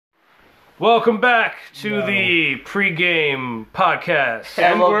Welcome back to the pregame podcast.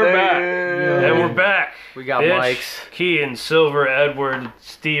 And we're back. And we're back. We got Bitch, mics. Kean, Silver, Edward,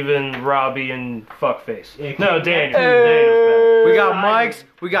 Steven, Robbie, and Fuckface. No, Daniel. We got mics.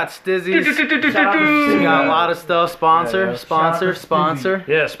 We got Stizzies. We got a lot of stuff. Sponsor. Yeah.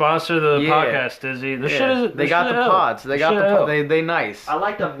 Yeah, sponsor the podcast, Dizzy. This shit is. They got the pods. They got the. They nice. I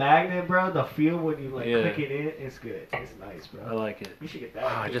like the magnet, bro. The feel when you click it in, it's good. It's nice, bro. I like it. You should get that.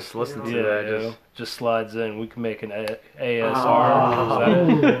 I just listened to Yeah, that. just slides in. We can make an ASR.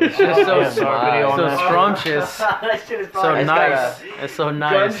 It's just so video on that. scrumptious. That shit is So probably nice. It's so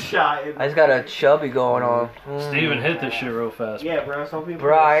nice. gunshot. I just got a chubby going on. Steven hit this shit real fast. Yeah, bro. Some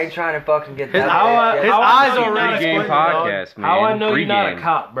people. Bro, I ain't trying to fucking get His that. eyes how I are know you're already not explaining, Pregame podcast, man. How I know you're not a Pregame.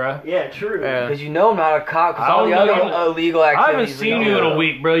 cop, bruh? Yeah, true. Yeah. Because you know I'm not a cop. Because I all the don't other know. illegal I activities. haven't seen you in a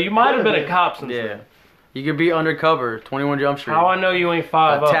week, bro. You might have been a cop since Yeah. then. You could be undercover. 21 Jump Street. How I know you ain't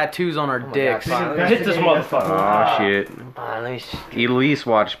Got 5 tattoos on our dicks. God, Hit this motherfucker. Oh shit. let me see. At least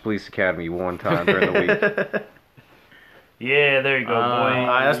watch Police Academy one time during the week. Yeah, there you go, boy.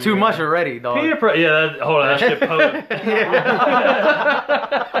 That's too much already, dog. Hold on, that shit poet.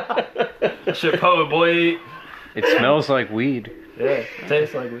 That shit poet, boy. It smells like weed. Yeah,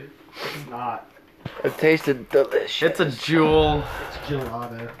 tastes like weed. It's not. It tasted delicious. It's a jewel. It's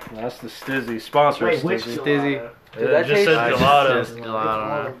gelato. That's the Stizzy sponsor. Wait, which Stizzy. Dizzy. gelato? Dude, that Just said tastes- gelato. Just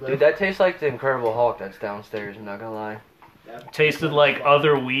gelato. Dude, that tastes like the Incredible Hulk that's downstairs. I'm not gonna lie. Tasted like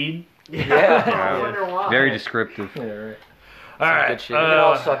other weed. Yeah. I wonder why. Very descriptive. Yeah, right. All right. good shit. We can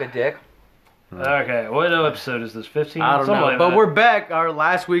all suck a dick. Okay, what episode is this? 15? I don't Something know, like but that. we're back. Our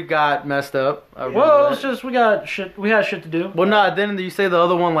last week got messed up. Well, it's just we had shit to do. Well, no, didn't you say the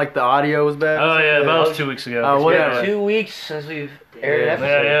other one, like the audio was bad? Oh yeah, that was 2 weeks ago. Oh, It's whatever. been 2 weeks since we've aired an Yeah,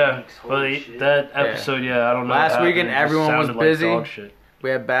 episode. Yeah. Holy But shit. that episode, I don't know. Last what weekend, happened. It just everyone was sounded like busy. dog shit. We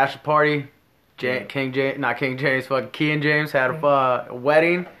had bachelor party. King James, fucking Key and James had a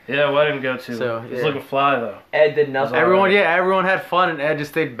wedding. Yeah, well, I didn't go to. So, He's yeah. looking fly though. Ed did nothing. Everyone had fun, and Ed just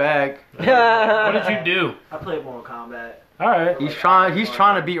stayed back. What did you do? I played Mortal Kombat. All right. He's trying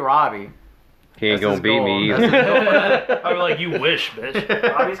to beat Robbie. He ain't That's gonna his beat goal. me That's either. I was like, you wish,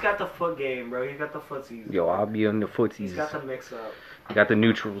 bitch. Robbie's got the foot game, bro. He's got the footsies. Yo, I'll be on the He's footsies. got the mix up. Got the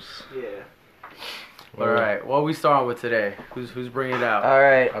neutrals. Yeah. All right, what we starting with today? Who's bringing it out? All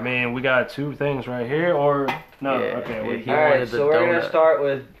right. I mean, we got two things right here, or no? Yeah, Okay. yeah, we he All wanted right, the so we're donut. gonna start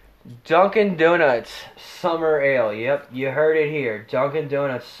with Dunkin' Donuts Summer Ale. Yep, you heard it here. Dunkin'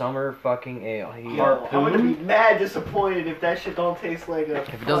 Donuts Summer fucking Ale. Yo, I'm gonna be mad disappointed if that shit don't taste like a.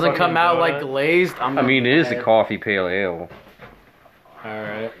 If it doesn't come out like glazed, I'm. I mean, it is a mad. coffee pale ale. All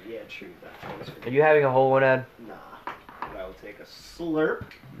right. Yeah, true. That Are you having a whole one, Ed? Nah. But I will take a slurp.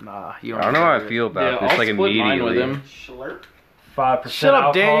 Nah, you I don't know how I feel about this. Like immediately. Slurp. 5%. Shut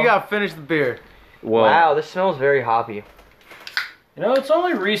up, Dan. alcohol. You gotta finish the beer. Well, Wow, this smells very hoppy. You know, it's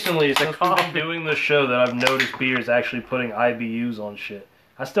only recently since we've been doing this show that I've noticed beers actually putting IBUs on shit.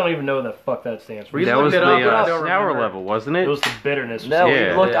 I still don't even know what the fuck that stands for. We that looked was it the up, but I don't sour remember. level, wasn't It it? was the bitterness. No,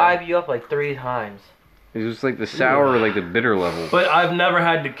 Yeah. we looked Yeah. IBU up like 3 times. It was like the sour, like the bitter level. But I've never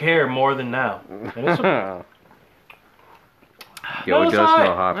had to care more than now. And it's, Yo, No, it it's does alright.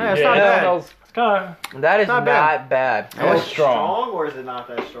 smell hoppy. Yeah, it's Yeah, not it bad. smells. It's kind of. That is Not not bad. bad. Is it strong or is it not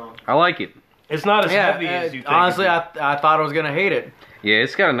that strong? I like it. It's not as Yeah, heavy as you think. honestly, I thought I was gonna hate it. Yeah,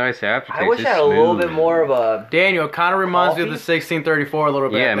 it's got a nice aftertaste. I wish It's I had a little smooth. bit more of a. Daniel, it kind of reminds me of the Coffee? 1634 a little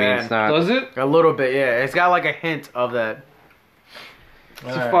bit. Yeah, I mean, man. it's not. Does it? A little bit, yeah. It's got like a hint of that.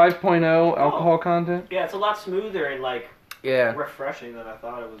 It's a 5.0 alcohol content. Yeah, it's a lot smoother and like Yeah. refreshing than I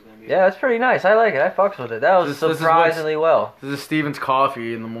thought it was gonna be. Yeah, that's pretty nice. I like it. I fucks with it. That was This is surprisingly well. This is Steven's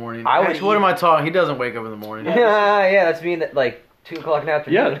coffee in the morning. I would Actually, what eat- am I talking? He doesn't wake up in the morning. Yeah, that's me at like 2 o'clock in the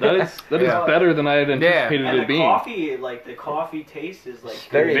Yeah, afternoon. that is Yeah. better than I had anticipated And it the being. coffee, like the coffee taste is like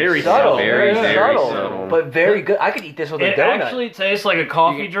very, Very subtle. subtle. Very, Very subtle. subtle. But very good. I could eat this with a It donut. actually tastes like a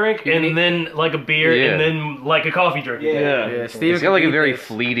coffee drink, you can and then like a beer, Yeah. and then like a coffee drink. Yeah. Yeah, Steven It's got like can a eat very this.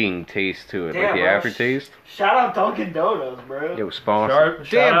 fleeting taste to it, Damn, like the bro. aftertaste. Shout out Dunkin' Donuts, bro. It was sponsor.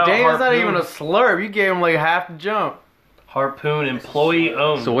 Shout Damn, out Daniel's not Harpoon. even a slurp. You gave him like half the jump. Harpoon employee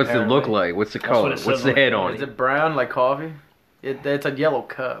owned. So what's it look apparently. like? What's the That's color? what it What's says the on the head can. on Is it? it brown like coffee? It's a yellow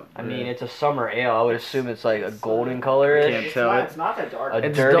cup. I mean, it's a summer ale. I would assume it's like a golden color. Can't It's tell not, it. it's not that dark. A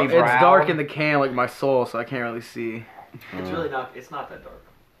It's, dirty it's brown. dark in the can like my soul, so I can't really see. It's really not. It's not that dark.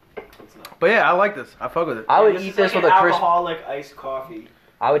 It's not. But yeah, I like this. I fuck with it. I would This eat is this like with an a crisp. alcoholic iced coffee.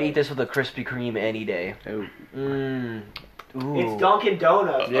 I would eat this with a Krispy Kreme any day. Oh. Mmm. Ooh. It's Dunkin'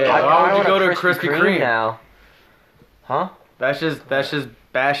 Donuts. Yeah. I Why would you want go a to Krispy Kreme Kreme? now? Huh? That's just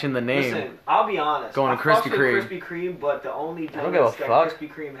bashing the name. Listen, I'll be honest. Going to I fucks Krispy with Kreme. Krispy Kreme, but the only don't give a donuts that fuck. Krispy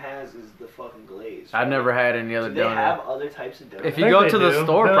Kreme has is the fucking glaze. I've never had any other Do they donut. have other types of donuts? If you go to the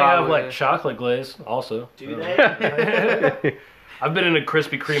store, they probably have like chocolate glaze also. Do they? I've been in a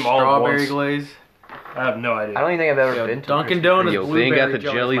Krispy Kreme all at strawberry once. glaze. I have no idea. I don't even think I've ever Yo, been to Dunkin' Krispy Donuts Yo, they blueberry ain't got the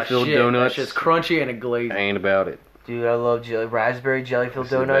jelly is my jelly-filled shit. donuts. That's just crunchy and a glaze. I ain't about it. Dude, I love raspberry jelly-filled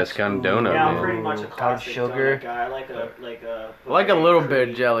It's the donuts. best kind of donut, Yeah, I'm man. pretty much a Powdered classic sugar. donut guy. I like I like a little bit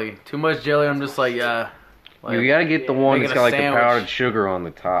of jelly. Too much jelly, I'm just like, yeah. Like, You gotta get the one Making that's a got like sandwich. the powdered sugar on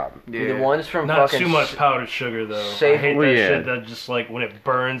the top. Dude, the ones from Not fucking too much powdered sugar though. Safe- I hate Well, that yeah. shit that just like when it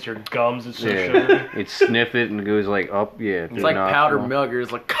burns your gums, it's so Yeah, sugary. it sniff it and it goes like up. Yeah, It's like powdered milk. You're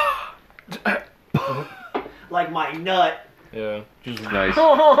just like, like my nut. Yeah, just Nice.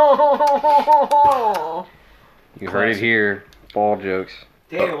 You heard it here. Ball jokes.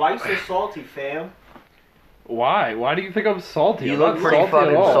 Damn, why you so salty, fam? Why? Why do you think I'm salty? You I'm look not pretty salty fucking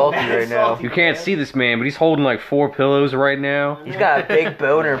at all. salty Mad right now. salty. You can't see this man, but he's holding like 4 pillows right now. He's got a big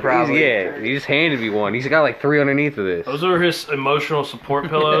boner, probably. Yeah, he just handed me one. He's got like 3 underneath of this. those are his emotional support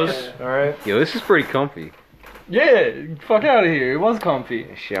pillows. All right. Yo, this is pretty comfy. Yeah, fuck out of here. It was comfy.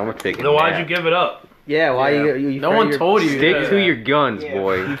 Shit, I'm gonna take it. Then why'd you give it up? Yeah, why Yeah. you no one told you. Stick that. to your guns, Yeah.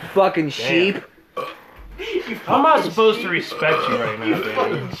 boy. You fucking sheep. How am I supposed to respect you right now,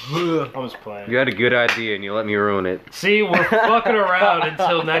 dude? I'm just playing. You had a good idea and you let me ruin it. See, we're fucking around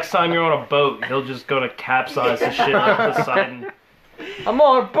until next time you're on a boat. He'll just go to capsize the shit like Poseidon. I'm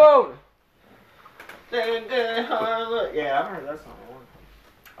on a boat. Yeah, I've heard that song.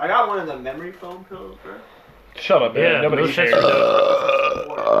 I got one of the memory foam pillows, bro. Shut up, man. Yeah, Nobody those cares. shits are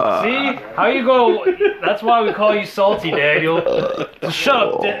dope. See? How you go? That's why we call you Salty Daniel. Just shut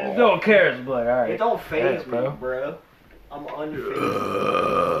up. No one cares. I'm like, It alright. don't phase Yeah, me, bro. bro. I'm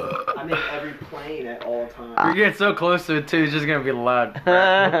unfazed. I'm in every plane at all You're times. getting so close to it too. It's just gonna be loud.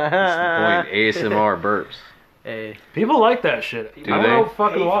 That's the point. ASMR burps. Hey, People like that shit. Do I don't they? know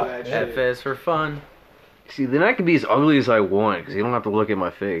fucking Pay for why. that shit. FS for fun See, then I can be as ugly as I want because you don't have to look at my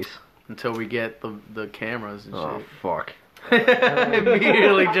face. until we get the cameras and Oh, shit. fuck.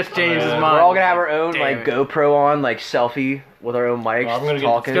 Immediately just changed his mind. We're all gonna have our own Damn like it. GoPro on, like selfie with our own mics, I'm gonna get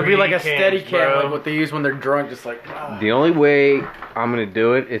talking. It's gonna be like a 3D steady cams, cam, bro. like what they use when they're drunk, just like. The only way I'm gonna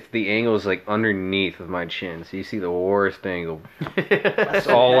do it if the angle is like underneath of my chin, so you see the worst angle. It's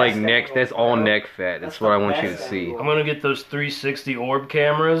the all like best neck. angle, That's all bro. neck fat. That's That's what the I want you to best see. angle. I'm gonna get those 360 orb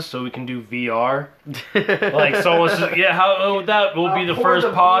cameras so we can do VR. Like someone says, yeah, how that will be the pour first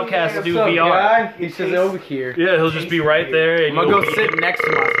the podcast to do VR. He says over here. Yeah, he'll just be right there, and I'm gonna you'll, go sit next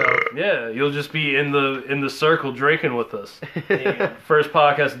to myself. yeah, you'll just be in the circle drinking with us. Damn. First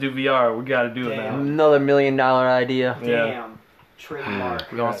podcast to do VR, we got to do it now. Damn. Another $1 million idea. Yeah. Damn. Trademark.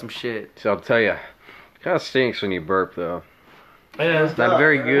 We on some shit. So I'll tell you, kind of stinks when you burp though. Yeah, It's not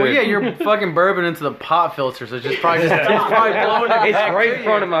very good. Well, yeah, you're fucking bourbon into the pot filter, so it's just probably just it's probably blowing it It's back right to in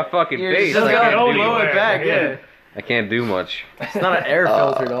front you. of my fucking You're face. just I gotta can't blow do it much. back, yeah. I can't do much. It's not an air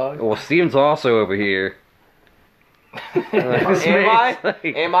filter, dog. Well, Steven's also over here.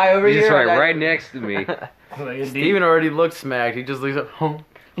 Am I over He's here? right, right next to me. Like, Steven already looked smacked. He just looks like, home.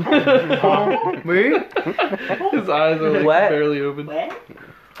 Me? His eyes are like What? barely open. What?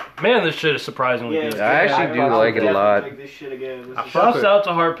 Man, this shit is surprisingly Yeah, good. I actually do I'll like it a definitely lot. drink this shit again. This is Shouts out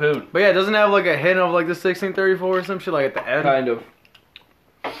to Harpoon. But yeah, it doesn't have like a hint of like the 1634 or some shit like at the end. Kind of.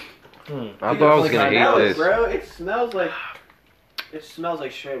 I thought I was gonna hate smells, this. bro. It smells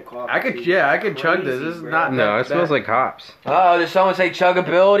like straight up coffee. I could chug this. This is bro. not- No, it smells like hops. Oh, did someone say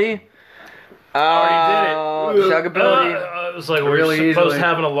chuggability? Already did it. Chuggability. It was like Really we're supposed easily. to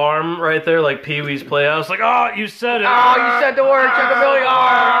have an alarm right there, like Pee Wee's Playhouse. Like, oh, you said it. Oh, you said the word chuggability.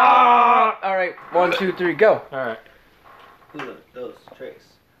 All right, 1, 2, 3, go. All right. Uno, dos, tres,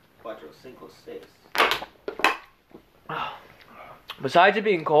 cuatro, cinco, seis. Besides it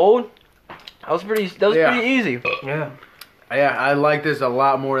being cold, that was pretty easy. Yeah. Yeah, I like this a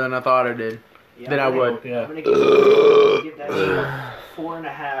lot more than I thought I did. Yeah, Then I I'm gonna- would. Yeah. I'm gonna give that shit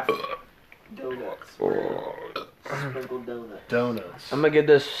 4.5 donuts. bro. Sprinkled donut. Donuts. I'm gonna give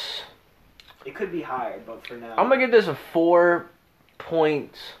this. It could be higher, but for now. I'm gonna give this a 4.5.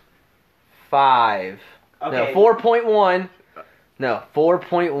 Okay. No, 4.1. No,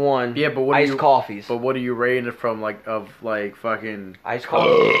 4.1. Yeah, but what iced do you? coffees. But what are you rating it from? Like of like fucking? Iced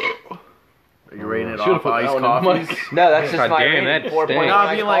coffees. Are you rating it Should've off put that iced one in the coffees? mic. No, that's just God my damn, rating. that 4.1 stinks. No,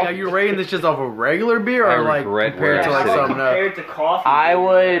 I mean iced like, are coffees. you rating this just off a regular beer I or like regret compared where to I like said something else? compared to coffee. I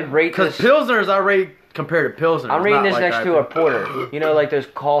would rate Because this. pilsners, I rate compared to pilsners. I'm rating not this like next I to a think- porter. You know, like those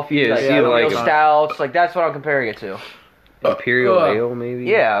coffee, Yeah, like, see, like real a- stouts. Like that's what I'm comparing it to. Imperial Ale, maybe?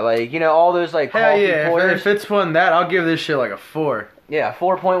 Yeah, like you know all those like Hell coffee yeah! porters. If it's fun that, I'll give this shit like a 4. Yeah,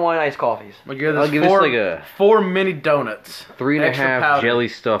 4.1 iced coffees. I'll give I'll this give four, this like a four mini donuts. 3.5 Extra powder. jelly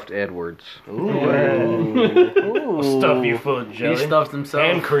stuffed Edwards. We'll stuff you full of He jelly stuffs himself.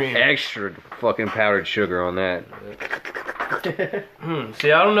 and cream. Extra fucking powdered sugar on that.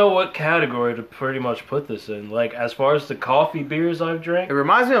 See, I don't know what category to pretty much put this in. Like, as far as the coffee beers I've drank, It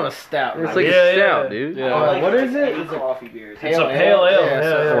reminds me of a stout. It's right? like Yeah, a stout, yeah. dude. What is it? It's coffee beers. it's a pale ale. Yeah,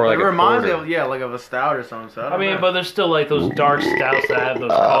 so Yeah, Or like it a reminds me porter. of like of a stout or something. So I I don't mean, know. but there's still like those dark stouts that have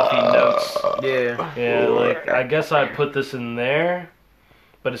those coffee notes. yeah. Yeah, like I guess I'd put this in there,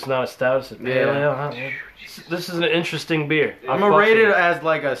 but it's not a stout. It's a pale Yeah. ale. I don't know. This is an interesting beer. I'm gonna rate it as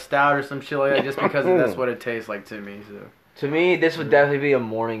like a stout or some shit like that, just because that's what it tastes like to me. So. To me, this would definitely be a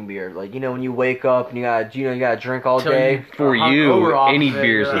morning beer. Like, when you wake up and you gotta drink all Till day. you- For hungover you, off any of it,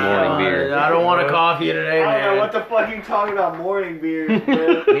 beer's a you're morning like, beer. I don't want a coffee today, I don't know man. what the fuck you talking about morning beers,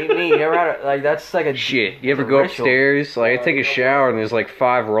 bro. Me, you ever had like that's like a Shit, you ever it's a go ritual. upstairs? Like, I take a shower and there's like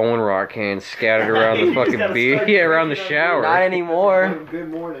 5 Rolling Rock cans scattered around the You fucking gotta beer. start Yeah, around the drinking on shower. Not anymore. Good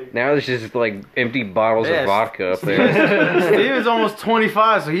morning. Now there's just like empty bottles Yes. of vodka up there. Steve is almost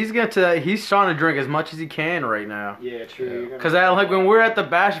 25, so he's he's trying to drink as much as he can right now. Yeah, true. You're Cause like when we were at the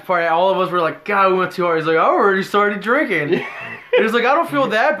bachelor party, all of us were like, "God, we went too hard." He's like, "I already started drinking." He was like, "I don't feel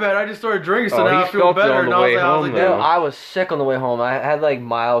that bad. I just started drinking, so Oh, now he I feel felt it better." on the And way I was home, like, No, though. I was sick on the way home. I had like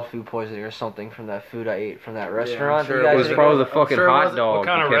mild food poisoning or something from that food I ate from that restaurant. sure You it guys It was think- probably the I'm fucking sure it hot wasn't- dog What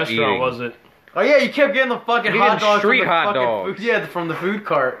kind you of kept restaurant eating. was it? "Oh yeah, you kept getting the fucking You're hot getting dogs street from the hot fucking dogs. food, yeah, from the food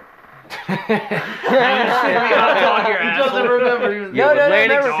cart." hot dog your He asshole. doesn't remember. He was, No, no,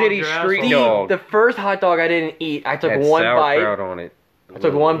 Atlantic no, City your street asshole. dog. The first hot dog I didn't eat, I took had one sauerkraut bite. on it. I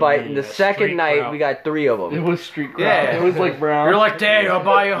took one bite, and the street second night kraut. we got 3 of It them. was street kraut. Yeah. It was like brown. You're like, "Dang, I'll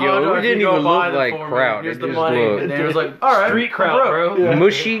buy you a hot Yo, dog." it if you didn't go even buy look them like for me. kraut. Here's It the just money. looked- And Dan was like, "All right, Street I'm kraut, broke." bro.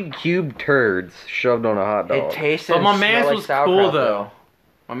 Mushy cube turds shoved on a hot It dog. tasted. But my and smelled man's like was sauerkraut, cool though.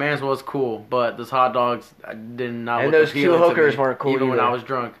 My man's was cool, but those hot dogs did not. And look those 2 appealing to hookers me, weren't cool even when either. I was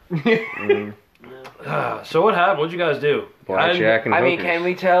drunk. So what happened? What'd you guys do? Blackjack and I mean, hookers. can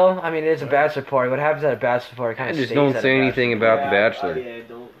we tell? I mean, it's a bachelor party. What happens at a bachelor party kind I of just don't say anything about The Bachelor. Yeah,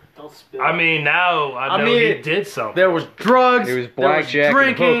 don't spill. I mean, now I know mean, he did something. There was drugs. There was there blackjack and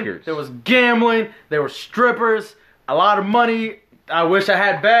drinking. hookers. There was gambling. There were strippers. A lot of money. I wish I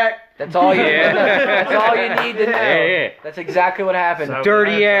had back. That's all you. Yeah. That's all you need to know. Yeah. That's exactly what happened. So-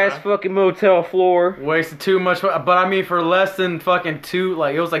 Dirty That's ass fucking motel floor. Wasted too much. But I mean, for less than fucking two,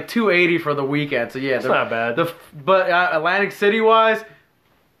 like it was like $280 for the weekend. So yeah, That's not bad. But Atlantic City wise,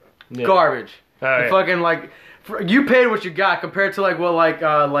 Yeah. garbage. Oh, The yeah. fucking like, you paid what you got compared to like what like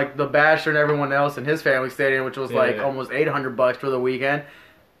the Bachelor and everyone else in his family stayed in, which was Yeah, like yeah. almost $800 for the weekend.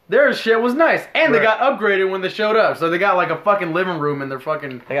 Their shit was nice, and they Right. got upgraded when they showed up. So they got like a fucking living room in their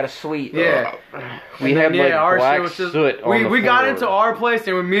fucking They got a suite. yeah. We And had then, like our black shit was just soot on we the we got floor. into our place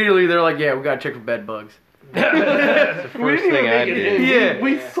and immediately they're like, yeah, we got to check for bed bugs. The first thing I did. Yeah.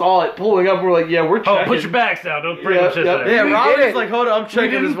 We saw it pulling up. We're like, yeah, we're Oh, checking. put your backs down. Don't bring Yeah, them shit yeah. there. Yeah, We Robin's did it. like, hold on, I'm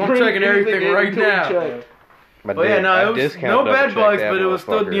checking this. I'm checking everything right now. My But yeah, dad- no, I it was discount no double bed checked bugs, that but it was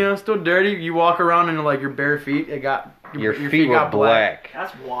still motherfucker. still dirty. You walk around in like your bare feet. It got Your feet were got black.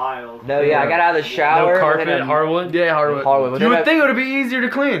 That's wild. No, yeah, I got out of the shower. No carpet, and then hardwood. Yeah, hardwood. Hardwood. You would Then think it would be easier to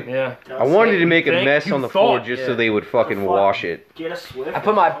clean. Yeah. I wanted to make a Thank mess you on the floor thought, just yeah. so they would fucking fuck? wash it. Get a Swift. I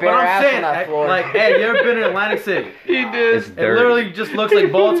put my bare But I'm ass saying, on that floor. like, hey, you ever been in Atlantic City? He did. It's It dirty. literally just looks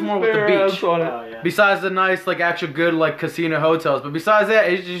like Baltimore with the Bare ass beach. on it. Oh, yeah. Besides the nice, like, actual good, like, casino hotels. But besides that,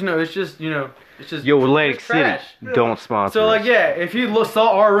 it's just, it's just Yo, Atlantic it's City, trash. don't sponsor So, like, us. yeah, if you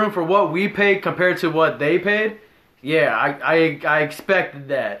saw our room for what we paid compared to what they paid, yeah, I expected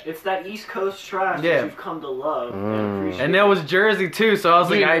that. It's that East Coast trash Yeah. that you've come to love and appreciate. And there was Jersey, too, so I was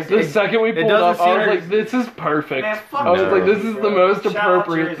Dude, like, the second we it pulled doesn't up, I was seem- like, this is perfect. Man, fuck I was no. like, this is the most Shout out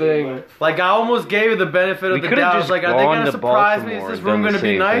appropriate Jersey, thing. Like, I almost gave it the benefit We of the could've doubt. I was just like, are they gone gonna to surprise me? Is Baltimore this and room done the gonna be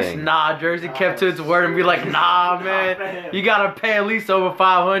same nice? thing. Nah, Jersey kept to its word and be like, nah, man, you gotta pay at least over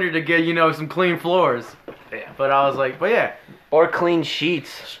 $500 to get, some clean floors. But I was like, but yeah. Or clean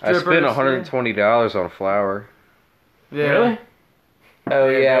sheets. I spent strippers, $120 on flour. Yeah. Really? Oh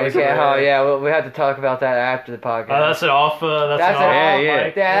yeah, we basically, can't. Oh yeah. yeah, we have to talk about that after the podcast. That's an off. That's That's an an off. Yeah, off yeah.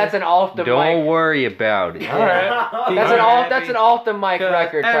 mic. Yeah, that's an off the Don't mic. worry about it. All right. That's an off. That's an off the mic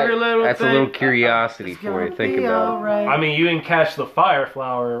record. Every Type. little That's a thing, little curiosity it's for you. gonna Think be about it. alright. I mean, you didn't catch the fire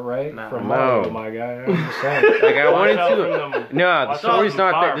flower, right? No. From No. Mario, my guy. I'm just saying. Like I wanted Watch out to. for them- No, the watch out story's for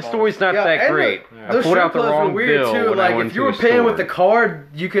not that. The fireballs. story's not Yeah, that and great. Yeah. I Those pulled out strip the clubs were wrong weird bill too. when I Like went if to you were the paying store. with the card,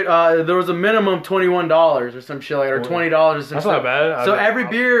 you could. There was a minimum $21 or some shit like, or $20 or some That's stuff. not bad. So I- every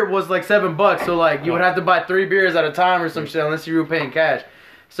beer was like $7. So like you would have to buy 3 beers at a time or some shit unless you were paying cash.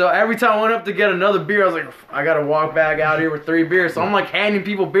 So every time I went up to get another beer, I was like, I gotta walk back out here with 3 beers. So I'm like handing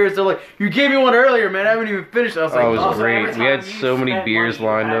people beers. They're like, you gave me one earlier, man. I haven't even finished. I was like, Oh, it was Also, great. every We had time you so many spend beers money,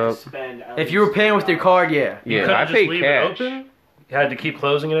 you lined have to up. spend at if you were least paying with your card, yeah. You Yeah, couldn't I just paid leave cash. it open? You had to keep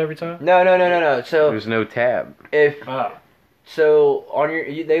closing it every time? No. So There's no tab. if Oh. so on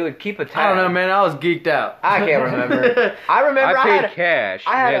they would keep a tab. I don't know, man. I was geeked out. I can't remember. I remember I I paid had cash.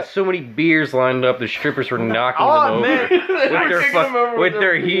 I had They had a- so many beers lined up. The strippers were knocking Oh, them man. over with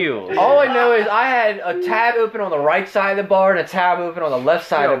their heels. all I know is I had a tab open on the right side of the bar and a tab open on the left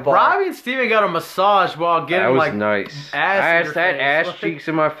side Yo, of the bar. Robbie and Steven got a massage while That getting was like. nice. ass I in her had face. ass Like- cheeks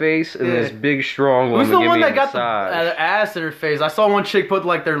in my face, and Yeah. this big strong Who's woman the gave one me a that got the massage. ass in her face? I saw one chick put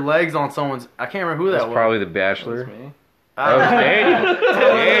like their legs on someone's. I can't remember who That's that was. probably the Bachelor. I, That was Daniel.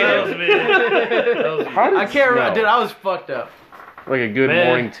 That was Daniel. me. That was me. I can't remember. No. Dude, I was fucked up. Like a good Man.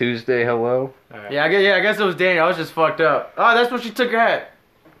 morning Tuesday. Hello. Yeah, I guess it was Daniel. I was just fucked up. Oh, that's when she took her hat.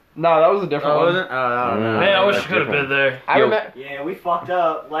 No, that was a different Oh, one. wasn't? Oh, I don't know. Man, I wish I That's could have different. been there. I Yo. remember. Yeah, we fucked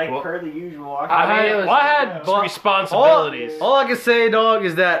up like Well, per the usual. I mean, it was- Well, I had But- responsibilities. All I can say, dog,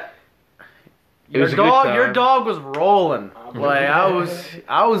 is that It was a good your time. dog was rolling. Like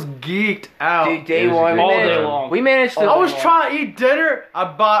I was geeked out. Dude, day It was a one, good All time. day long. we managed to. I was trying to eat dinner.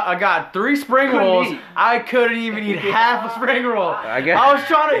 I got 3 spring Couldn't rolls. eat. I couldn't even eat half a spring roll. I I guess. was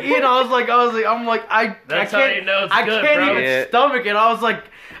trying to eat. I'm like, I That's can't. how you know it's I good, can't bro. even Yeah. stomach it. I was like,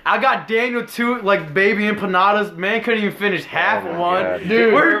 I got Daniel 2 like baby empanadas. Man couldn't even finish half Oh of my one. God.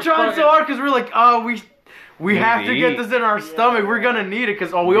 Dude, We're trying so hard because we're like, oh, we have Need to to get eat. this in our stomach. We're gonna need it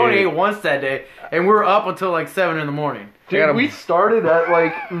because we only Dude. ate once that day, and we were up until like 7 in the morning. Dude, gotta- we started at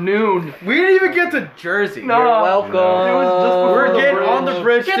like noon. We didn't even get to Jersey. No. You're welcome. It was just before We're the getting bridge. on the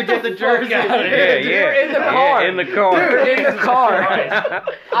bridge to get the Jersey. outta Yeah, here. yeah. We're in the car. Yeah, in the car. Dude, in the car.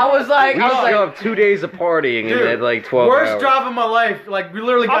 I was like, We I was still like, have 2 days of partying Dude, and had like 12 worst hours. drive of my life. Like we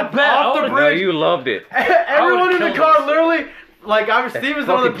literally got bet. off I the would've- No, bridge. you loved it. Everyone in the killed car us. literally. Like Steven's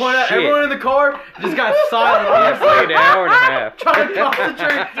the one that fucking pointed out. shit. Everyone in the car just got silent. I'm Yeah, just for like like an hour and a half. trying to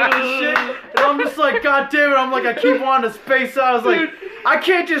concentrate through the shit, and I'm just like, God damn it! I'm like, I keep wanting to space out. I was like, I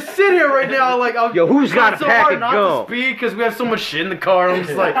can't just sit here right now. Like, I'm Yo, who's got a so pack hard of not gum? to speed because we have so much shit in the car. And I'm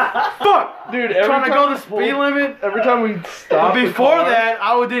just like, fuck, Dude, every trying to time go we the speed pulled- limit. Every time we'd stop But the before car- that,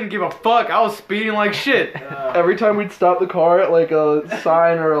 I didn't give a fuck. I was speeding like shit. every time we'd stop the car at like a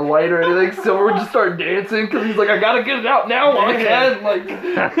sign or a light or anything, Silver would just start dancing because he's like, I gotta get it out now while I can. Like,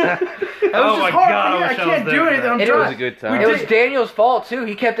 It was Oh just my hard. God, I I wish I can't was do there anything. for I'm that. It was trying. a good We time. it did- was Daniel's fault too.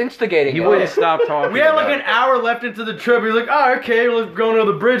 He kept instigating. He it. wouldn't stop talking. We had like about an hour left into the trip. He's like, oh, okay, let's go to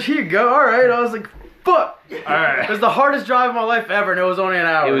the bridge. Here you go. All right. I was like, fuck. All right. It was the hardest drive of my life ever, and it was only an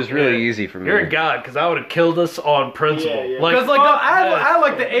hour. it. It was really Yeah. easy for me. You're a god, because I would have killed us on principle. Yeah, yeah. Like, Because like fuck I this. had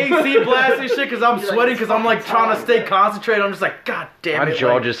like the AC blasting shit because I'm sweating because I'm like trying to stay concentrated. I'm just like, God damn My it.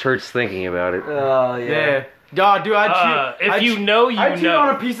 jaw like, just hurts thinking about it. Oh yeah. God, dude, I cheat. If you know, you I chewed know.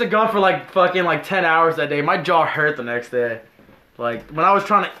 on a piece of gum for like fucking like 10 hours that day. My jaw hurt the next day. Like when I was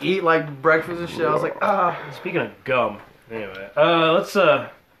trying to eat like breakfast and shit, I was like, ah. Speaking of gum, anyway, let's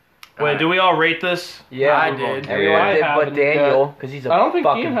wait. Do we all rate this? Yeah, I Yeah, did. Everyone I did but haven't Daniel because he's a I don't think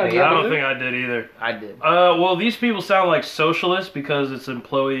fucking Ian had baby. I don't Yeah. think I did either. I did. Well, these people sound like socialists because it's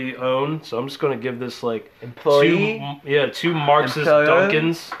employee owned. So I'm just gonna give this like Employee. two Marxist Employer?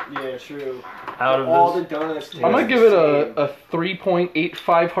 Dunkins Yeah, true. out of All this. the donuts taste I'm gonna the give it same. a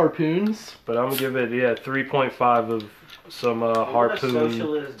 3.85 harpoons. But I'm gonna give it 3.5 of some What a harpoon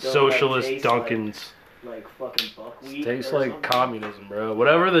socialist donut socialist tastes Dunkins. Like fucking buckwheat. Tastes or like something. communism, bro.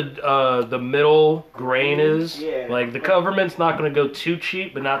 Whatever the middle grain is, Yeah. like the government's not gonna go too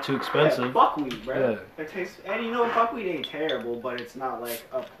cheap, but not too Yeah, expensive. buckwheat, bro. Yeah. It tastes, and you know buckwheat ain't terrible, but it's not like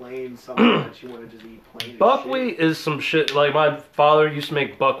a plain something that you want to just eat plain. as Buckwheat is some shit. Like my father used to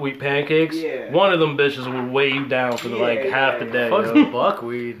make buckwheat pancakes. Yeah. One of them bitches would weigh you down for like Yeah, half yeah, the yeah. day. Fuck's yo.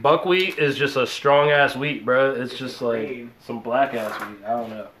 buckwheat. Buckwheat is just a strong ass wheat, bro. It's just like grain. some black ass wheat. I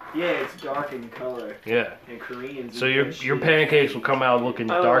don't know. Yeah, it's dark in color, Yeah. and Koreans. So eat your that your shit. pancakes will come out looking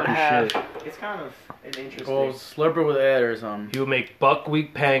dark as shit. It's kind of an interesting. Well, slurp it with Ed or something. He would make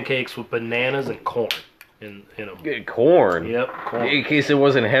buckwheat pancakes with bananas and corn in them. Good corn. Yep, corn. In case it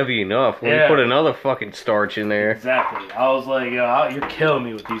wasn't heavy enough. Let me Yeah. put another fucking starch in there. Exactly. I was like, yo, you're killing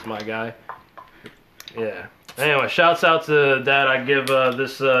me with these, my guy. Yeah. Anyway, shouts out to that. I give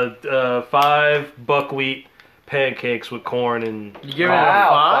this 5 buckwheat pancakes with corn and. You give it Wow.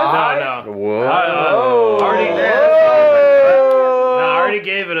 a 5? No, no. Whoa. already, Whoa. I already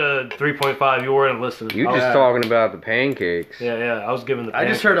gave it a 3.5. You weren't listening. You I just was- talking about the pancakes. Yeah. I was giving the. I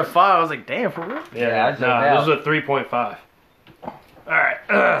just heard a 5. I was like, damn, for real? Yeah, I no, zoned out. this is a 3.5. All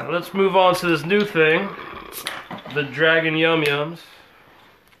right, let's move on to this new thing, the Dragon Yum Yums.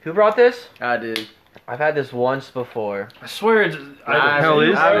 Who brought this? I did. I've had this once before. I swear, it's, hell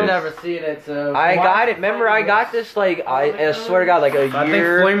is I've this? never seen it. So I got it. Remember, I got this like I swear to God, like a I think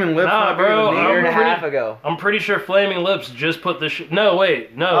year, Flaming Lips Nah, might be bro, the year and a I'm pretty- half ago. I'm pretty sure Flaming Lips just put this. No,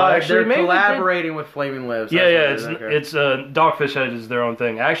 wait, no, actually, they're maybe they did. collaborating with Flaming Lips. Yeah, That's yeah, what it is. it's Dogfish Head is their own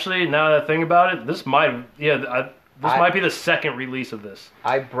thing. Actually, now that I think about it, this might might be the second release of this.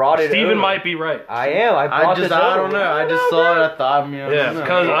 I brought it. Steven over. might be right. I am. I brought this. I over. don't know. I just saw it. I thought, Yeah,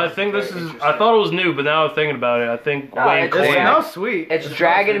 because I think this is. I thought it was new, but now I'm thinking about it. I think No, Wayne it's- It Coyne. Yeah. smells sweet. It's It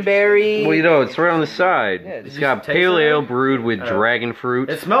smells dragonberry. Well, you know, it's right on the side. Yeah, did It's you got taste pale it? ale brewed with Oh. dragon fruit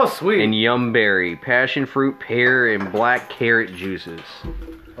It smells sweet. and yumberry, passion fruit, pear, and black carrot juices.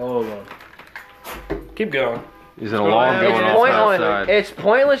 Hold on. Keep going. Is it a long yeah, going it's off outside? It's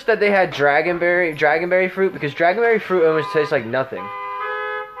pointless that they had dragonberry fruit because dragonberry fruit almost tastes like nothing.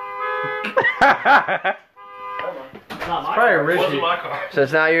 probably Richie. Wasn't my car. So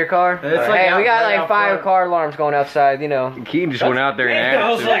it's not your car. It's like hey, out- we got right like out 5 front. car alarms going outside. You know. Keaton just went out there and Yeah,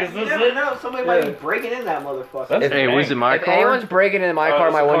 I was asked. like, him. is You this never it? know. Somebody might be breaking in that motherfucker. That's- Hey, was it my If car? anyone's breaking into my Oh, car,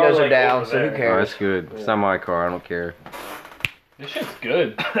 it's my a car, windows are like, down. over So who there. Oh, cares? that's good. It's not my car. I don't care. This shit's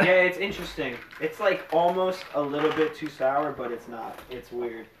good. Yeah, it's interesting. It's like almost a little bit too sour, but it's not. It's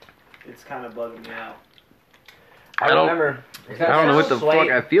weird. It's kind of bugging me out. I don't- remember. I don't know what the fuck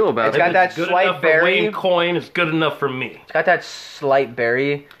I feel about It's it. got If that good slight enough for berry. Wayne Coyne, it's good enough for me. It's got that slight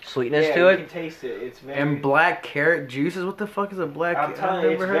berry sweetness Yeah, to you it. can taste it. It's very. And black carrot juices. What the fuck is a black? I'm telling you,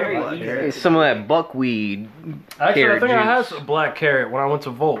 it's very black easy. carrot. Hey, some of that buckwheat. Actually, Carrot I think I had juice. some black carrot when I went to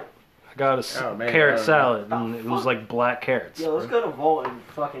Volt. I got a Oh, man, carrot I don't salad, know. and it was like black carrots. Yo, let's go to Volt and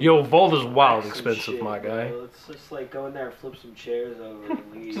fucking. Yo, Volt is wild some expensive, shit, my guy. bro. Let's just like go in there and flip some chairs over and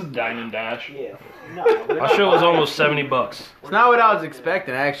leave. Just dine and dash. Yeah. No. My shit was almost $70. It's not what I was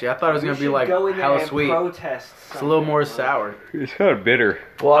expecting. Actually, I thought it was gonna be like go in there hella and sweet. Protest. It's a little more something, sour. It's kind of bitter.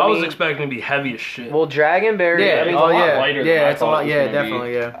 Well, I I was mean, expecting to be heavy as shit. well, dragonberry. Yeah. I mean, Oh a lot yeah. lighter than Yeah. I It's a thought lot. it was Yeah. gonna be.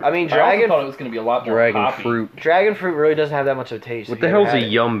 Definitely. Yeah. I mean, I also thought it was gonna be a lot more Dragon poppy. fruit. dragon fruit really doesn't have that much of a taste. What Have the you ever hell's a had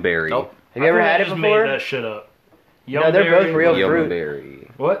it? yumberry? Nope. Have you ever I had it just before? made that shit up. No, they're both Yumberry? real fruit. Yumberry.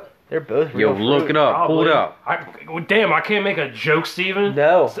 What? They're both Yo, real fruit. look it up. Pull it Probably. up. Well, damn, I can't make a joke, Steven.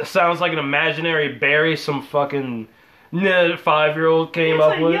 No. It sounds like an imaginary berry some fucking 5-year-old came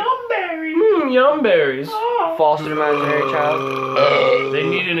up with. Yumberry. Yumberries. False imaginary child. They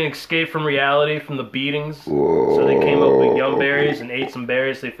needed an escape from reality from the beatings, so they came up with yumberries and ate some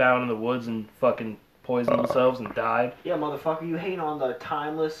berries they found in the woods and fucking poisoned themselves and died. Yeah, motherfucker, you hating on the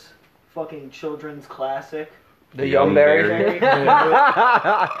timeless fucking children's classic? The Yumberry.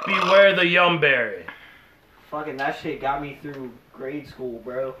 yumberry. Beware the yumberry. Fucking that shit got me through grade school,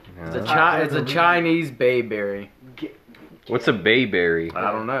 bro. It's a Chinese bayberry. What's a bayberry?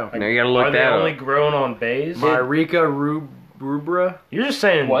 I don't know. Now you gotta look Are they that only up. grown on bays? Myrica rubra. You're just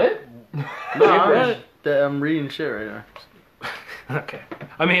saying What? No, I'm reading shit right now. Okay.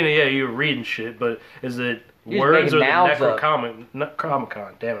 I mean, yeah, you're reading shit, but is it You're just words or making the nouns up.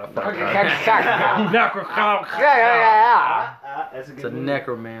 Necronomicon? Damn it, I fucked yeah, up. Necronomicon. yeah. That's a good It's a movie.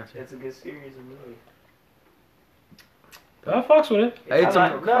 necromancer. It's a good series of movies. I fucks with it. I ate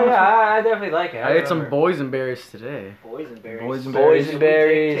some. No, yeah, I definitely like it. I ate some boysenberries today. Boysenberries.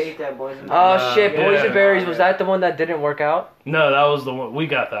 Boysenberries. Take that boysenberries. Oh shit, Yeah. boysenberries. Was that the one that didn't work out? No, that was the one. We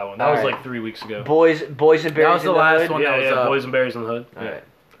got that one. That was Alright. like 3 weeks ago. Boysenberries. That was the last hood? one. Yeah, that was yeah, up. Boys and Berries in the Hood. Yeah. Alright.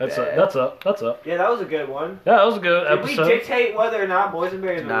 That's Yeah. up. That's up. That's up. Yeah, that was a good one. Yeah, that was a good Did we episode. dictate whether or not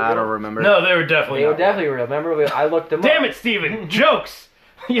boysenberries were Nah, I real? don't remember. No, they were definitely. They were not. definitely real. Remember, I looked them Damn up. it, Steven! Jokes.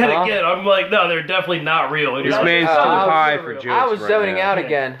 Yet Huh? again, I'm like, no, they're definitely not real. And This you're man's like, too I was high so for real. jokes. I was right zoning now. out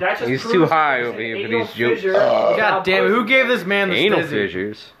again. That just He's proves too high there's over an here for anal these jokes. fissure God about damn it! Who boysenberries. gave this man the Anal stizzy?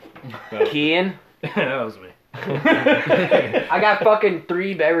 fissures. Kean, That was me. I got fucking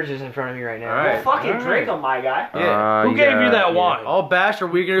 3 beverages in front of me right now. All right. Well, fucking Alright. drink them, my guy. Yeah. Who gave you that wine? All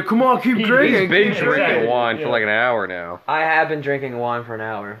bastard weekend. Come on, keep He's drinking. been keep drinking Exactly. wine for Yeah. like an hour now. I have been drinking wine for an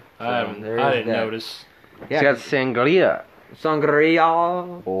hour. I there didn't is that. notice. He's got sangria.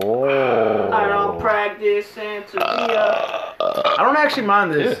 Sangria. Oh. I don't practice Santeria. I don't actually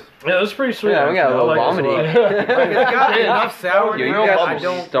mind this. Yeah, it was pretty sweet. Yeah, we got a actually. little I like vomity. this a lot. Like, it's got enough sour. Yo, you to it. got I some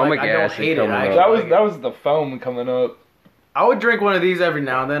don't stomach like, I don't acid hate it. coming I up. actually That like was the foam coming up. it. I would drink one of these every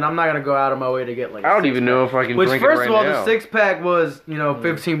now and then. I'm not gonna go out of my way to get like. I don't even know if I can Which, drink first it right of all, now. the 6-pack was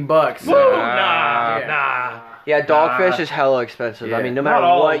 $15. Woo! So. Nah, Yeah. nah. Yeah, Dogfish is hella expensive. Yeah. I mean, no Not matter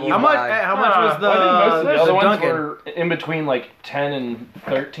all what of them. you How much? buy. How much was the, I think most of the other ones Dunkin'? were in between like 10 and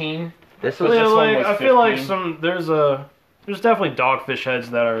 13. This I was mean, this one like, was I feel like 15. there's a There's definitely Dogfish heads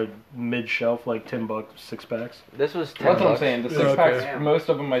that are mid-shelf, like $10 6-packs. This was 10 That's what I'm bucks. saying. The Yeah, 6 packs, okay. most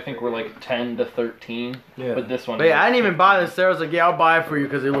of them I think were like 10 to 13. Yeah. But this one. But yeah, I didn't even buy this. Sarah was like, "Yeah, I'll buy it for you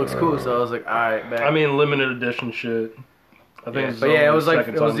because it looks cool." So I was like, "All right, bet." I mean, limited edition shit. I think it's but yeah, it only was the like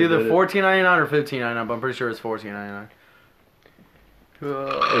second it was time we either did it. $14.99 or $15.99, but I'm pretty sure it's $14.99.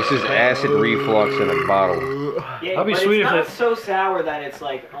 This is acid reflux in a bottle. Yeah, That'd be but sweet it's if not it- so sour that it's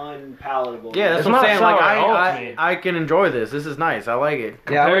like unpalatable. Yeah, that's It's what I'm not saying. sour Like at all to me. I can enjoy this. This is nice. I like it.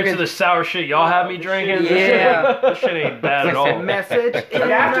 Yeah, Compared we're to the sour shit y'all have me drinking, Yeah. this shit ain't bad at all. Message. But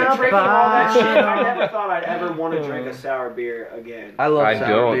after drinking all that shit, I never thought I'd ever want to drink a sour beer again. I love I sour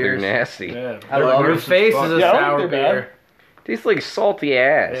don't. beers. They're nasty. Yeah, I they're love gross Your as face fuck. is a Yeah, I don't sour think they're beer. Tastes like salty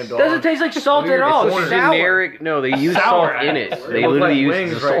ass. Damn, dog. Doesn't taste like salt Weird. at all. It's It's It's sour. generic. No, they use Sour salt in ass. it. It They looks literally like use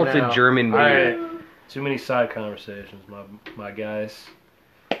wings it's a right salted now. German All beer. right, too many side conversations, my guys.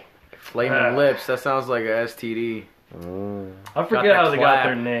 Flaming lips. That sounds like a STD. Oh. I forget that how they clap. got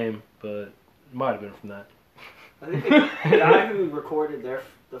their name, but it might have been from that. I think the guy who recorded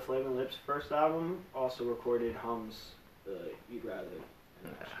the Flaming Lips first album also recorded Hum's You'd Rather.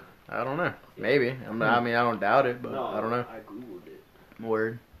 I don't know. Maybe. I mean, I don't doubt it, but No, I don't know. I googled it.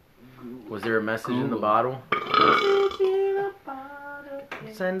 Word. Googled Was there a message in the Google. bottle?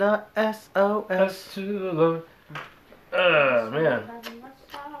 Send a SOS. To the Lord. Man.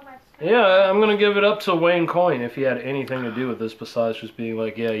 Yeah, I'm gonna give it up to Wayne Coyne if he had anything to do with this besides just being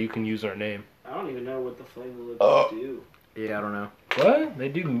like, yeah, you can use our name. I don't even know what the Flaming Lips do. Yeah, I don't know. What?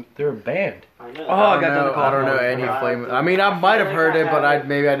 They're a band. I know. Oh, I I got don't done know, the I don't know coffee. any I flame. I mean, I might have feel heard like it, I but have it.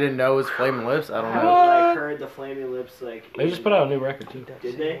 maybe I didn't know it was Flaming Lips. I don't I know. like heard the Flaming Lips like. They just put out a new record too.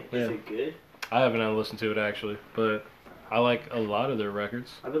 Did they? Yeah. Is it good? I haven't listened to it actually, but I like a lot of their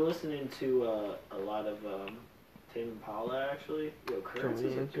records. I've been listening to a lot of Tame Impala actually. Yo, Currency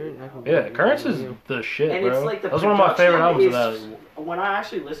is a good album. Yeah, Currents is the shit, And bro. it's like the That's one of my favorite albums production of that. is- When I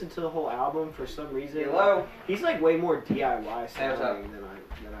actually listened to the whole album, for some reason, Hello? he's like way more DIY what's up? sounding than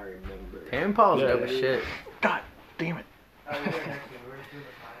I remember. Tam Paul's Yeah. dope as shit. Damn it.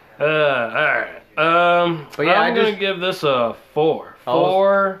 Alright. But yeah, I'm I gonna just- give this a 4.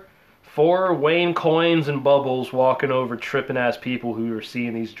 I Four Wayne Coins and Bubbles walking over tripping ass people who are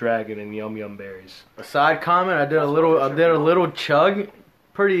seeing these dragon and yum yum berries. A side comment: I did a little chug,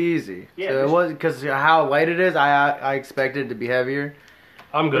 pretty easy. Yeah, So it just- was because how light it is. I expected it to be heavier.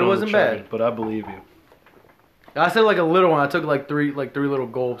 I'm good But it on wasn't the chugging, bad. but I believe you. I said like a little one. I took like three little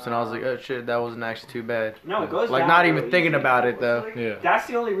gulps, and I was like, oh shit, that wasn't actually too bad. No, it goes Like down not real even thinking easy. about it though. Yeah. That's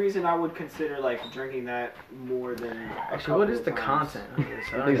the only reason I would consider like drinking that more than. Actually, what is the content? of this?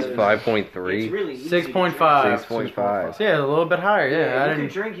 I I don't think know. it's It's 5.3. really easy. 6.5. 6.5. So yeah, a little bit higher. Yeah, I you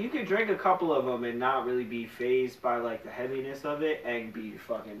didn't. could drink a couple of them and not really be phased by like the heaviness of it and be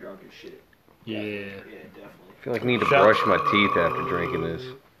fucking drunk as shit. Yeah. Yeah, definitely. I feel like I need to Shout- brush my teeth after drinking this.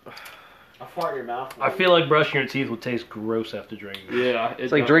 I fart in your mouth. I feel like brushing your teeth would taste gross after drinking. Yeah.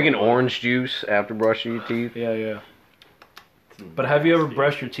 It's like drinking orange juice after brushing your teeth. Yeah, yeah. But have you ever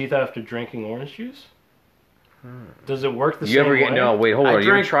brushed your teeth after drinking orange juice? Does it work the You same ever way? get no? Wait, hold I on. You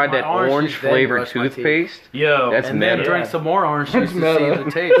ever drink tried my that orange orange juice, then flavored brush my teeth. toothpaste? Yo, That's And then meta. drink some more orange juice to see meta. the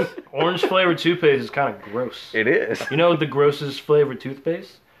taste. orange flavored toothpaste is kind of gross. It is. You know what the grossest flavored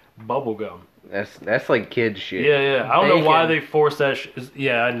toothpaste? Bubble gum. That's like kid shit. Yeah, yeah. I don't know why Bacon. they force that.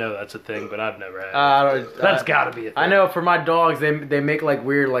 Yeah, I know that's a thing, but I've never had it. I don't- That's gotta be a thing. I know for my dogs, they make like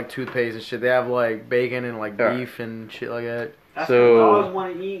weird like toothpaste and shit. They have like bacon and like Yeah. beef and shit like that. That's So- what dogs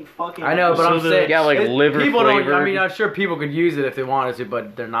want to eat. Fucking. I know, but So I'm the- saying Yeah, like it- liver people don't. I flavored. mean, I'm sure people could use it if they wanted to,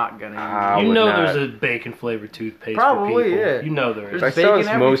 but they're not gonna. I You would know not. there's a bacon flavored toothpaste Probably, for people. yeah. You know there is. There's I saw bacon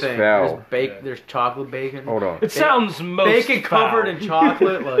it's most everything. foul. There's bacon. Yeah. There's chocolate bacon. Hold on. It sounds most Bacon covered foul. in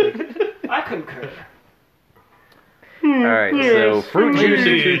chocolate, like. I concur. Alright, so fruit juice and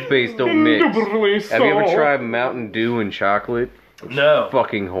Indeed. toothpaste don't mix. Have you ever tried Mountain Dew and chocolate? No.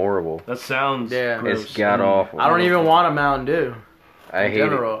 Fucking horrible. That sounds Yeah. gross. It's god awful. I don't even want a Mountain Dew. I in hate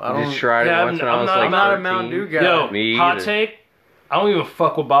general, it. I I just don't- tried Yeah, it once when I was like I'm not a 13. Mountain Dew guy. Yo, Me hot either. take. I don't even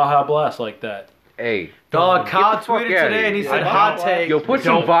fuck with Baja Blast like that. Hey, Dog, Kyle the fuck tweeted outta today and he here. said I hot don't- take. yo, put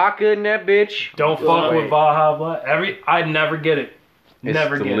some Don't- vodka in that bitch. Don't fuck Wait. with Baja Blast. I never get it. It's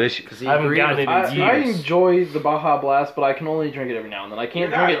Never delicious. get it. I haven't gotten it in I years. enjoy the Baja Blast, but I can only drink it every now and then. I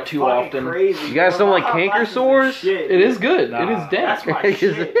can't drink it too often. Crazy. You guys don't like Baja canker Blast is sores? shit. It is good. Nah. It is dense. That's my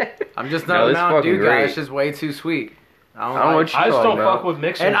shit. I'm just No, not a it's Mountain fucking Dew guy. great. It's just way too sweet. I don't I don't know like- what you I just talking don't about. fuck with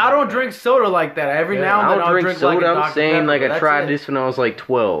mixers. and I don't drink soda like that. Every Yeah, now and I then don't I'll drink like soda. a I'm Dr. saying Pepper, like but I that's tried it. this when I was like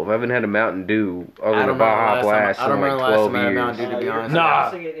 12. I haven't had a Mountain Dew other I than don't a Baja remember the last Blast time- I don't in like remember the last 12 time I had years. Mountain Dew, to be You're honest. Nah.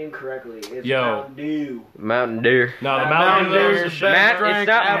 pronouncing it incorrectly. It's Yo. Mountain Dew. Mountain Dew. No, the Mountain Mountain Dew Dew is is the the shit. best Matt, drink it's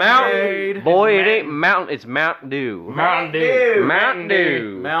not ever Mountain. made. Boy, it ain't Mountain. It's Mountain Dew. Mountain Dew. Mountain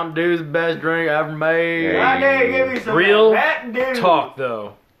Dew. Mountain Dew's the best drink ever made. Yeah. Mountain Dew, give me some Real Mountain Dew. Talk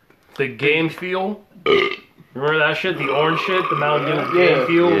though, the Game Fuel. Remember that shit? The orange shit, the Mountain Dew Yeah. Game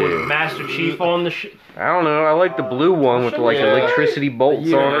Fuel Yeah. with Master Chief on the shit. I don't know. I like the blue one with like Yeah. electricity The bolts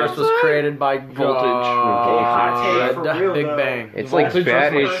on universe it. was created by Voltage. Hot take for real, Big though. Bang. It's like Voltage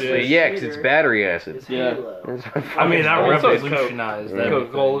bad. or It's, some shit. yeah, 'cause it's battery acid. It's Yeah. Halo. I mean, that Also, it's revolutionized Coke. everything.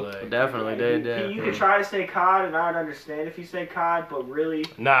 Coca-Cola. like- Definitely did. You could try to say COD, and I'd understand if you say COD, but really,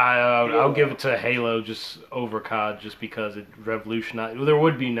 Nah, I'll give it to Halo just over COD just because it revolutionized. Well, there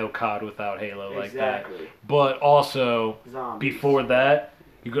would be no COD without Halo like that. exactly. But also, Zombies. before that,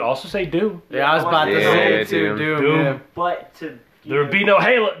 you could also say Doom. Yeah, I was about to Yeah, say it too. Doom. Doom. Doom. Yeah. But to There would be no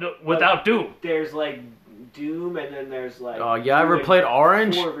Halo without Doom. there's like Doom, and then there's like. Oh, you ever you played and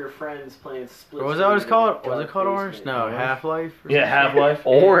Orange? 4 of your friends playing split. Or was that what it's screen in called? a Was it dark called Orange? basement. No, Half Life. Yeah, Half Life.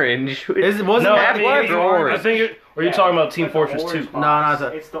 Orange. Is it wasn't No, Half I Life mean, or Orange. Orange? I think it, or are you Yeah, talking about Team but the Fortress 2? orange No, box, no,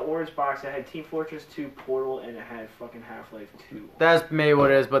 it's a- it's the orange box that had Team Fortress 2 Portal, and it had fucking Half-Life 2. That's maybe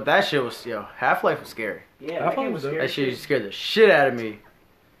what it is, but that shit was Half Life was scary. Yeah, Half-Life that game was was dope. scary. That shit too. scared the shit out of me.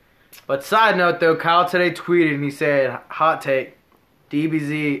 But side note though, Kyle today tweeted and he said, "Hot take,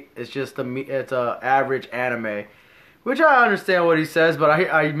 DBZ is just it's a average anime," which I understand what he says, but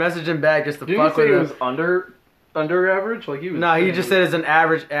I messaged him back just to Did you fuck say with it him. was under average? Like he was. No, he just said it's an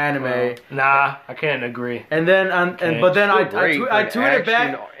average anime. Nah, I can't agree. And then, but then I Still great for an tweeted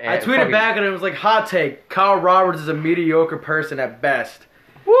back. action I tweeted fucking- back and it was like, "Hot take: Kyle Roberts is a mediocre person at best."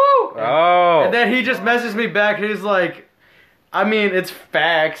 Woo! Oh. And then he just messaged me back. And he's like, "I mean, it's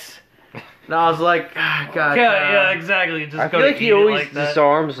facts." And I was like, God. Yeah, exactly. Just I go feel like to he eat it always like that.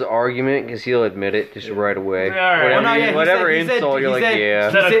 disarms the argument because he'll admit it just right away. Yeah, all right. Whatever, Well, no, yeah, he whatever said- he said- insult, he you're like, said- yeah.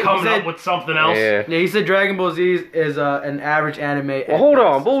 Instead He of coming said- up with something else. Yeah. Yeah, he said Dragon Ball Z is an average anime. Well, hold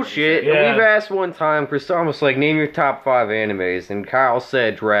on, bullshit. Yeah. We've asked one time, Chris Thomas, like, name your top 5 animes, and Kyle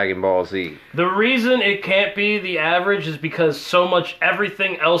said Dragon Ball Z. The reason it can't be the average is because so much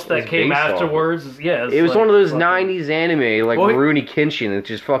everything else that It's came based off it. afterwards is it's It was like one of those fucking- 90s anime, like Well, he- Rurouni Kenshin, that's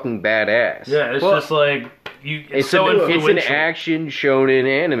just fucking badass. Yeah, it's Well, just like you. It's It's, so it's an influential. action shonen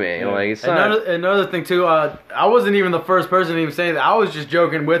anime. Like, it's not. Another thing too. I wasn't even the first person to even say that. I was just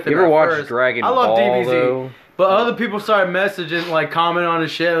joking with him. You ever at watched first. Dragon I love Ball, DBZ, though? but other people started messaging, like commenting on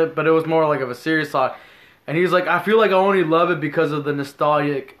his shit. But it was more like of a serious talk. And he's like, I feel like I only love it because of the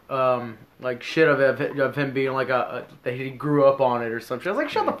nostalgic, like shit of him being like that he grew up on it or some shit. I was like,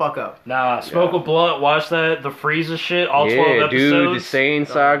 shut the fuck up. Nah, smoke a blunt. Watch that. The Frieza shit. All 12 Yeah, episodes. dude, the Saiyan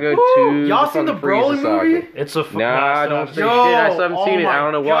Saga Woo! 2. Y'all seen the fucking Frieza Broly Saga. movie? It's a Nah, don't say shit. Yo, I still haven't oh seen it. my I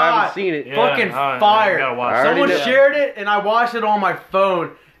don't know why I God. haven't seen it. Yeah, Fucking I fire. gotta watch I that. already Someone know. shared it and I watched it on my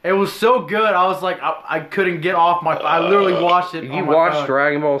phone. It was so good. I was like, I couldn't get off my. I literally watched it. Have on you my watched phone.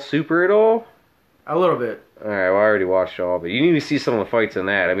 Dragon Ball Super at all? A little bit. Alright, well, I already watched all, but you need to see some of the fights in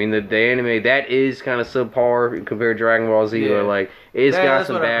that. I mean, the anime, that is kind of subpar compared to Dragon Ball Z, Yeah. where, like, it's Yeah, got that's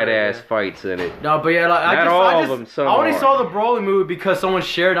some what I've heard, badass yeah. fights in it. No, but yeah, like, Not I all of just, them, some I only are. saw the Broly movie because someone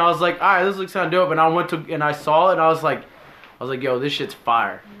shared, and I was like, all right, this looks kind of dope. And I went to and I saw it, and I was like, yo, this shit's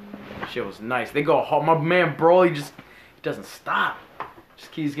fire. Shit was nice. They go hard. My man Broly just doesn't stop.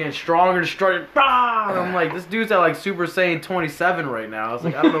 Just keeps getting stronger and stronger. Bah! And I'm like, this dude's at like Super Saiyan 27 right now. I was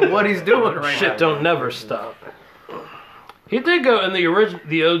like, I don't know what he's doing right now. Shit don't never stop. He did go in the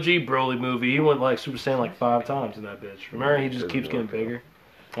OG Broly movie. He went like Super Saiyan like 5 times in that bitch. Remember, he just keeps getting bigger.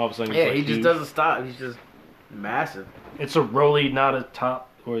 All of a sudden, he's Yeah, like he just huge. doesn't stop. He's just massive. It's a Broly, not a top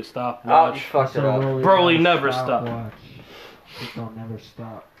or a Oh, stopwatch. you fucked it up. Broly never stop. It don't never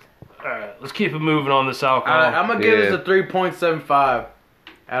stop. All right, let's keep it moving on this alcohol. I'm gonna give Yeah. this a 3.75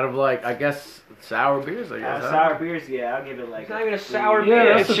 out of like I guess sour beers. I guess. Sour beers, yeah, I'll give it like. It's not even a sour Yeah,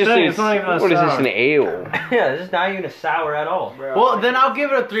 beer. that's the thing, it's not even a What is this, sour. an ale? Yeah, this is not even a sour at all. Bro, Well, then I'll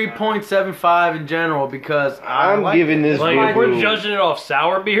give it a 3.75 in general because I'm like giving it. this Like, beer if we're blue. judging it off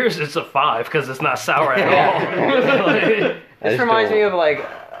sour beers, it's a 5 because it's not sour at all. Like, This just reminds don't- me of like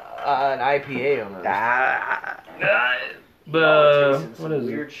an IPA almost. what is it?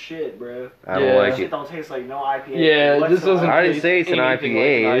 weird shit, bro. I don't Yeah. like Shit it. don't taste like no IPA. Yeah, this whatsoever. doesn't- I didn't say it's an Anything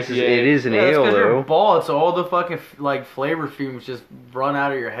IPA. like an This is, IPA. it is an Yeah, that's ale, because you're though. bald, so all the fucking like flavor fumes just run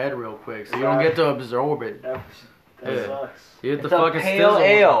out of your head real quick, so you don't get to absorb it. That Yeah. sucks. You get the It's a fucking pale stizzle.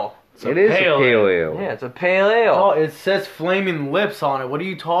 ale. It is a pale pale ale. Yeah, it's a pale ale. Oh, it says flaming lips on it. What are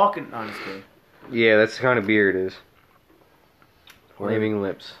you talking? I'm just kidding. Yeah, that's the kind of beer it is. Flaming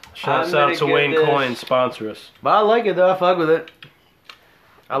Lips. Shouts I'm out gonna to give Wayne this- Coyne, sponsor us. But I like it though. I fuck with it.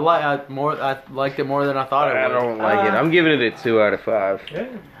 I liked it more than I thought I it would. don't like it. I'm giving it a 2 out of 5. Yeah.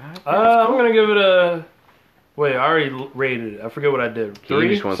 I'm gonna give it a. Wait, I already rated it. I forget what I did. He 3,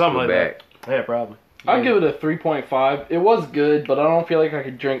 just wants something to go like back. that. Yeah, probably. I'd give it a 3.5. It was good, but I don't feel like I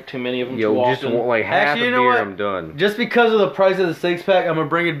could drink too many of them too Yo, just often. like half Actually, a you know beer, what? I'm done. Just because of the price of the 6-pack, I'm gonna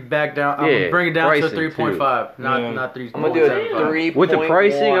bring it back down. I'm Yeah, gonna bring it down to a pricing, 3.5, not Yeah. not 3. I'm gonna do a 3. With the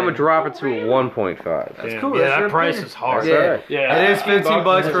pricing, I'm gonna drop it to a 1.5. That's Yeah. cool. Yeah, That's your that price opinion. is hard. Yeah. Alright. Yeah, It is 15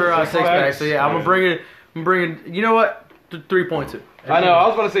 bucks for a 6-pack. So yeah, I'm gonna bring it. I'm bringing. You know what? 3.2. I know. I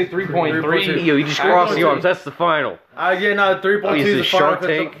was about to say 3.3. 3.2. Yo, you just crossed the arms. That's the final. I get no 3.2 Oh, is is the it final. Shark 'Cause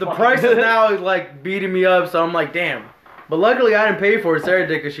Tank? The price is now like beating me up, so I'm like, damn. But luckily, I didn't pay for it. Sarah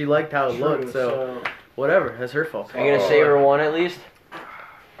did because she liked how it looked. So whatever, that's her fault. Are you gonna save her one at least?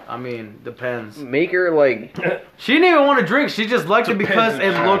 I mean, depends. Make her like. She didn't even want to drink. She just liked it because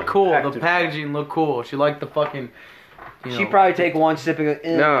Depends. it looked cool. The Active. packaging looked cool. She liked the fucking. You know. She'd probably take one sip and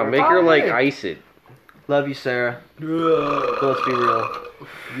go, No, make her like ice it. Love you, Sarah. But let's be real.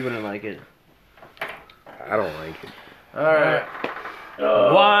 You wouldn't like it. I don't like it. All right.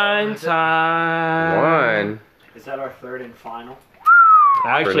 Wine time. Wine. Is that our third and final?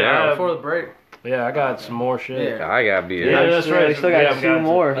 Actually, For now. Before the break. yeah, I got some more shit. Yeah. I got beer. Yeah, that's right. We still got Yeah, 2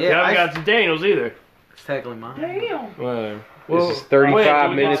 more. Yeah, I haven't got to Daniels either. It's technically mine. Whatever. This is 35 wait, do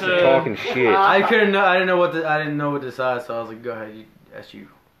we minutes get of to- talking shit. I couldn't know. I didn't know what. I didn't know what to decide. So I was like, go ahead. That's you.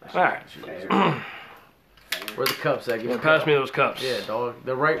 All right. Where the cups at? Give me the Pass cup. me those cups. Yeah, dog.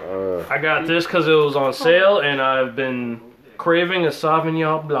 They're right. I got this because it was on sale, and I've been craving a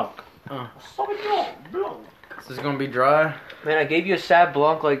Sauvignon Blanc. This is gonna be dry. Man, I gave you a Sauv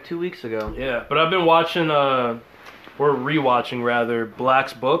Blanc like 2 weeks ago. Yeah, but I've been watching, we're rewatching rather,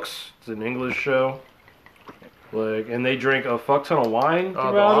 Black's Books. It's an English show. Like, and they drink a fuck ton of wine Oh,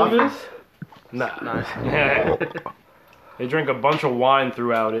 The throughout it. Office? Nah. Nice. They drink a bunch of wine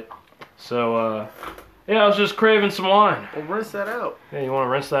throughout it. So, yeah, I was just craving some wine. Well, rinse that out. Yeah, you want to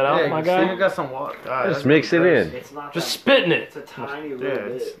rinse that out, Yeah, my Steven guy? got some water. God, Just that's mix it gross. in. It's not Just that- spitting it. It's a tiny Yeah,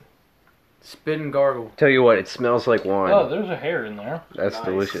 little it's bit. spit and gargle. Tell you what, it smells like wine. Oh, there's a hair in there. That's Nice.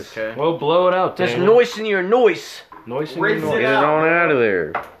 delicious. Okay. Well, blow it out, Just Daniel. noise in your noise. Noise in Rinse your it Get it noise. on out of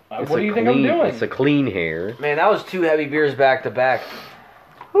there. It's What a do you think I'm clean- doing? It's a clean hair. Man, that was 2 heavy beers back to back.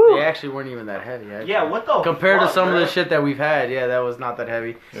 They actually weren't even that heavy. Actually. Yeah, what the Compared to fuck, some of the bro? shit that we've had, yeah, that was not that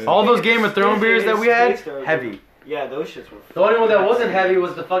heavy. Yeah. All those Game of Thrones beers that we had, heavy. Yeah, those shits were. The only one that wasn't heavy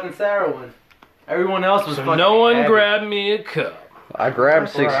was the fucking sour one. Everyone else was So fucking no one heavy. grabbed me a cup. I grabbed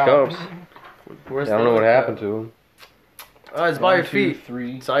 6 cups. Where's I don't know what happened to them. Oh, it's by your 1, 2, feet.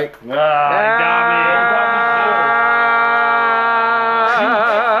 3. Psych. Ah,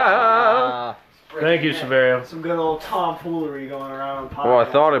 Ah. got me. Thank you, Severio. Some good old tomfoolery going around. Well, I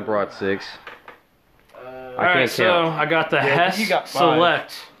thought I brought 6. I Alright, can't so count. I got the Yeah, Hess you got 5.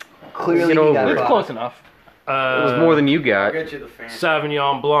 Select. Clearly, Get he over got it. It's 5. close enough. It was more than you I'll got. get you the fan.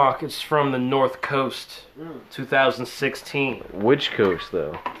 Sauvignon Blanc. It's from the North Coast, 2016. Which coast,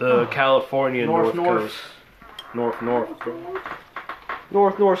 though? The California North, North. Coast.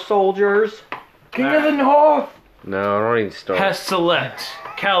 North. North soldiers. King of the North. No, don't even start. Hess Select,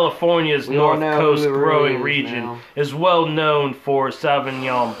 California's We all North know Coast who it growing is region, now. is well known for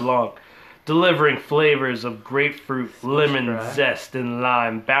Sauvignon Blanc, delivering flavors of grapefruit, lemon dry. zest, and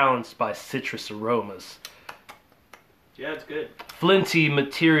lime, balanced by citrus aromas. Yeah, it's good. Flinty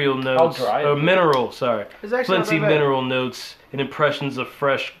material notes, dry or is it? mineral, sorry. It's actually not Flinty that bad. mineral notes and impressions of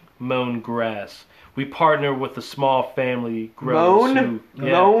fresh mown grass. We partner with the small family growers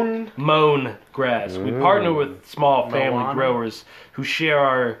mown grass. We partner with small family Moana? growers who share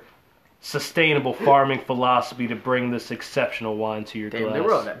our sustainable farming philosophy to bring this exceptional wine to your Damn, they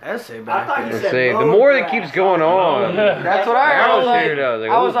wrote glass. an essay I back thought there. you I'm said saying, the mowed more that grass. keeps going on. That's what I I was like. figured out.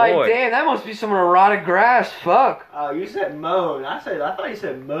 I was like, oh boy. damn, that must be some erotic grass. Fuck. Oh, you said mowed. I thought you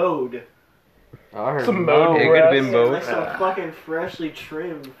said mowed. I heard Some moan. mowed It could have been Yeah, both. like some fucking freshly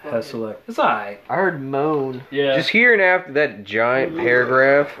trimmed. Hess Fucking, Select. It's alright. I heard moan. Yeah. Just hearing after that giant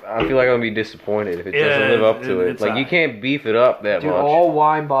paragraph, I feel like I'm gonna be disappointed if it Yeah, doesn't live up to it. it's Like you alright. can't beef it up that Dude, much. all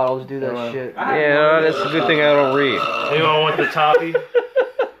wine bottles do that Yeah. shit. I had Yeah, mowed. that's a good thing I don't read. Anyone want the toppy?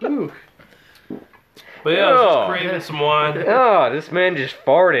 But yeah, I was Oh. just craving some wine. Oh, this man just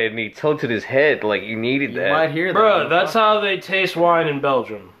farted and he tilted his head like you needed You that. might hear that. Bruh, that's how they taste wine in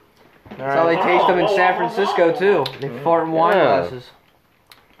Belgium. That's how they taste them in San Francisco too. They fart in wine Yeah. glasses.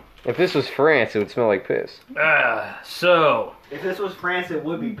 If this was France, it would smell like piss. So, If this was France, it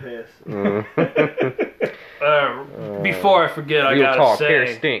would be pissed. Mm. before I forget, I Real gotta talk, hair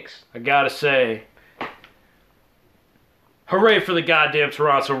say, stinks. I gotta say, Hooray for the goddamn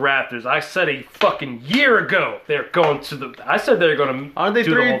Toronto Raptors. I said a fucking year ago they're going to the... I said they're going to Aren't they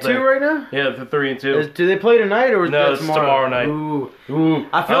do the whole 3-2 thing. right now? Yeah, they're 3-2. Do they play tonight or is No, that it's tomorrow? tomorrow night. Ooh.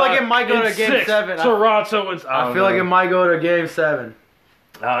 I feel like it might go to Game 7. Toronto wins. I feel like it might go to Game 7.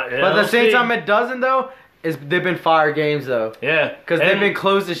 But at the same time, it doesn't though. They've been fire games though. Yeah, Because they've been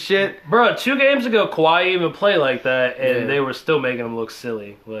close as shit. Bro, 2 games ago, Kawhi even played like that, and Yeah. they were still making him look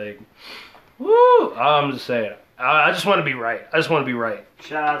silly. Like, woo! I'm just saying. I just want to be right. I just want to be right.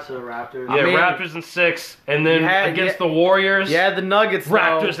 Shout out to the Raptors. Yeah, mean, Raptors in 6, and then you had- against the Warriors, Yeah, the Nuggets though.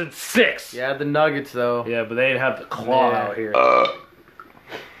 Raptors in 6. Yeah, the Nuggets though. Yeah, but they didn't have the claw Yeah. out here.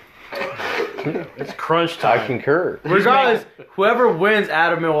 It's crunch I time. concur. Regardless, whoever wins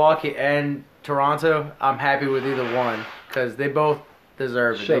out of Milwaukee and Toronto, I'm happy with either one because they both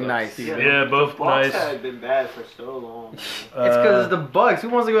deserve it. Shut They're up, nice. Steve. Yeah, both Bucks nice. had been bad for so long. Man. It's because it's the Bucks. Who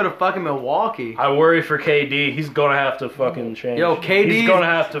wants to go to fucking Milwaukee? I worry for KD. He's gonna have to fucking change. Yo, KD. He's gonna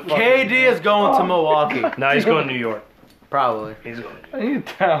have to fucking... KD is going to Milwaukee. Nah, he's going to New York. Probably. He's going to... I need a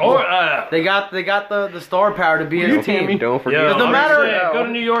towel. Or, They got the star power to be You his team. Don't forget. yeah, no I'm matter- saying, go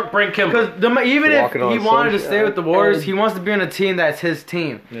to New York, bring Kimber. Because even if Walking on he wanted to sunshine. stay with the Warriors, And- he wants to be on a team that's his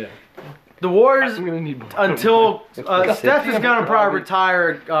team. Yeah. The Warriors, I'm gonna need until It's Steph is gonna probably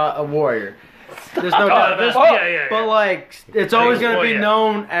retire a Warrior. There's no doubt. this, about it. yeah. But like, it's always gonna Oh, be yeah.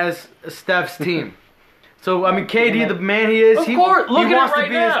 known as Steph's team. So I mean, KD, the man he is, Of he course, look he at wants it right to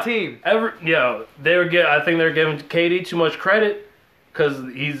be now. his team. I think they're giving KD too much credit because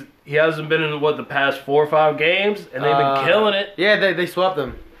he hasn't been in the past 4 or 5 games, and they've been killing it. Yeah, they swept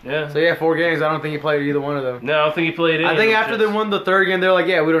them. Yeah. So yeah, 4 games. I don't think he played either one of them. No, I don't think he played any. I of think them after they shits. won the 3rd game, they're like,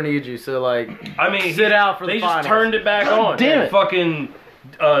 yeah, we don't need you. So like, I mean, sit out for they the just finals. turned it back on. damn it. Fucking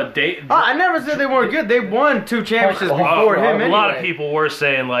date. I never said they weren't good. They won 2 championships before him. A Anyway. lot of people were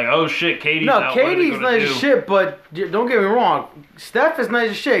saying like, "Oh shit, KD's No, out. What are they KD's gonna nice do?" as shit, but don't get me wrong. Steph is nice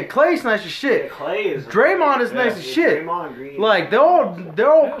as shit. Clay's nice as shit. Clay is. Draymond is nice as shit. Draymond Green. Like they're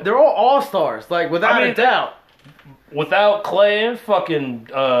all stars. Like without I mean, a doubt. Without Clay and fucking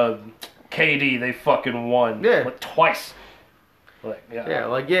KD, they fucking won. Yeah. Like, twice. Like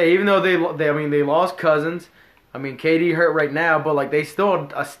Yeah, even though they lost Cousins. I mean, KD hurt right now, but like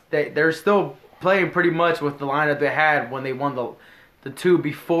they're still playing pretty much with the lineup they had when they won the 2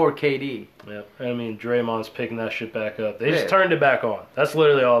 before KD. Yeah, I mean Draymond's picking that shit back up. They Yeah. just turned it back on. That's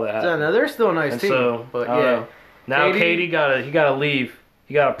literally all that So happened. now they're still a nice And team. so, But I don't yeah, know. Now KD gotta leave.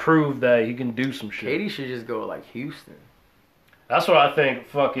 He gotta prove that he can do some shit. KD should just go like Houston. That's what I think.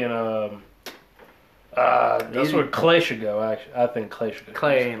 Fucking that's Easy. where Clay should go. Actually, I think Clay should go.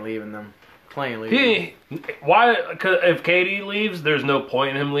 Clay ain't leaving them. Clay ain't leaving. Why? Cause if KD leaves, there's no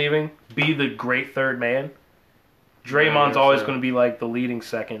point in him leaving. Be the great third man. Draymond's Yeah, always so- going to be like the leading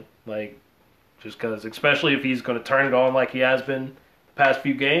second, like just because, especially if he's going to turn it on like he has been the past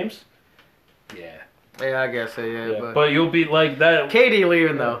few games. Yeah, Yeah, I guess so. Yeah, but, but you'll be like that. KD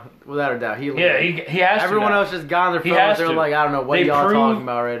leaving though, without a doubt. He leaving. Yeah, he has to. Everyone now. else just got on their He phones. has They're to. like, I don't know what They y'all prove- talking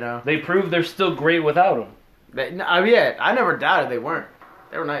about right now. They prove they're still great without him. Yeah, I never doubted they weren't.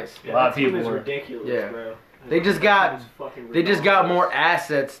 They were nice. A lot of that team people is were. ridiculous, Yeah. bro. They just got- That team is fucking They just got ridiculous. more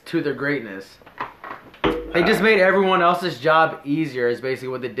assets to their greatness. They just made everyone else's job easier. Is basically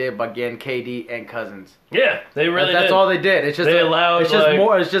what they did by getting KD and Cousins. Yeah, they really That's did. all they did. It's just They allowed, It's just like-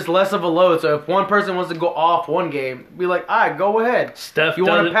 more. It's just less of a load. So if one person wants to go off one game, be like, all right, go ahead. Steph You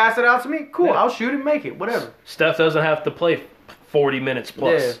want to doesn't- pass it out to me? Cool. Yeah. I'll shoot and make it. Whatever. Steph doesn't have to play 40 minutes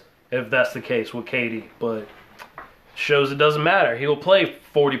plus if that's the case with KD, but shows it doesn't matter. He'll play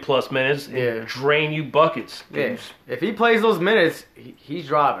 40 plus minutes and Yeah. drain you buckets. Yeah. If he plays those minutes, he's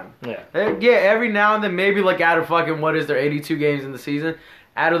driving. Yeah. Yeah, every now and then, maybe like out of fucking what is there, 82 games in the season.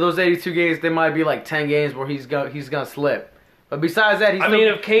 Out of those 82 games, there might be like 10 games where he's gonna slip. But besides that, he's I still, mean,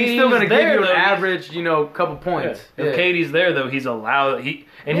 if he's still gonna KD's give there, you an though, he's- average, couple points. Yeah. If KD's there though, he's allowed. He's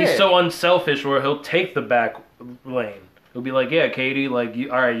Yeah. so unselfish where he'll take the back lane. He'll be like, "Yeah, KD, like, you,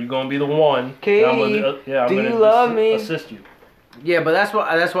 all right, you're gonna be the one. KD, I'm do gonna you love me? Assist you. Yeah, but that's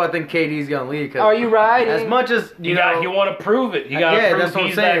why I think KD's gonna leave. Are you riding? As much as You want to prove it. You got to Yeah, prove that's what I'm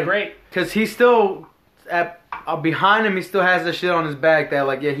he's saying. that great. because he's still behind him. He still has the shit on his back that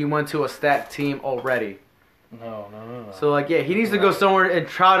like he went to a stacked team already. No. So like he needs to go somewhere and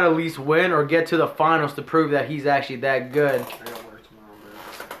try to at least win or get to the finals to prove that he's actually that good. I got work tomorrow,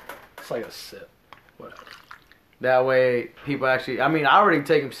 bro. It's like a sip. Whatever. That way people actually. I mean, I already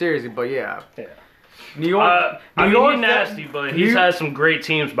take him seriously, but yeah. Yeah. New York. I mean, York's he's nasty, but New- he's had some great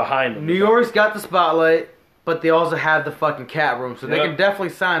teams behind him. New York's got the spotlight, but they also have the fucking cap room, so they Yep. can definitely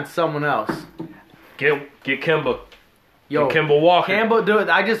sign someone else. Get Kimba. Yo, Kemba Walker. Kemba, dude,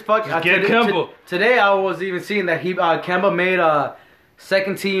 I just fucked. Just get Kemba. Today I was even seeing that Kemba made a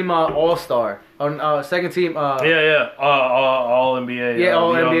second team All Star. Second team. All NBA. Yeah,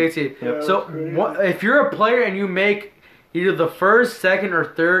 All young. NBA team. Yep. So if you're a player and you make either the first, second, or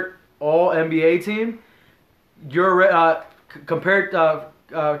third All NBA team, you're compared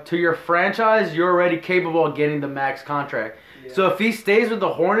to your franchise, you're already capable of getting the max contract. Yeah. So if he stays with the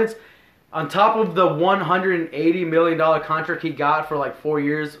Hornets, on top of the $180 million contract he got for like 4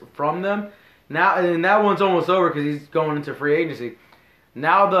 years from them, now and that one's almost over because he's going into free agency.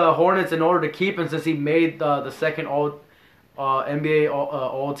 Now the Hornets, in order to keep him, since he made the second All NBA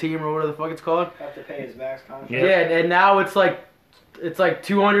All Team or whatever the fuck it's called. Have to pay his max contract. Yeah, and now it's like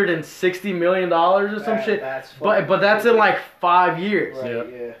 $260 million or some shit. But that's in like 5 years. Right, Yeah.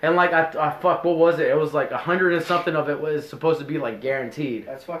 yeah. And like I fuck, what was it? It was like 100 and something of it was supposed to be like guaranteed.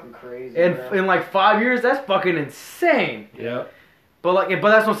 That's fucking crazy. And bro. in like 5 years, that's fucking insane. Yeah. But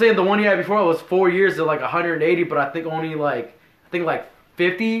that's what I'm saying. The one he had before was 4 years at like 180, but I think only like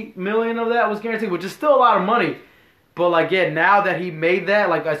 50 million of that was guaranteed, which is still a lot of money. But like now that he made that,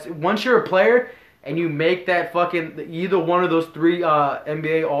 once you're a player and you make that fucking either one of those three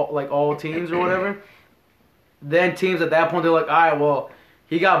NBA all teams or whatever, then teams at that point they're like, all right, well,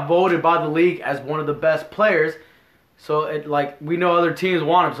 he got voted by the league as one of the best players, so we know other teams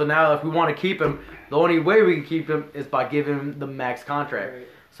want him. So now if we want to keep him, the only way we can keep him is by giving him the max contract. Right.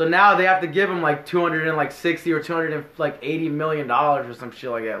 So now they have to give him like $260 or $280 million or some shit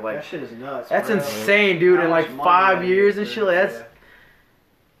like that. Like that shit is nuts. that's bro. insane, dude. How In like much money 5 that years is, and bro. shit. Like that's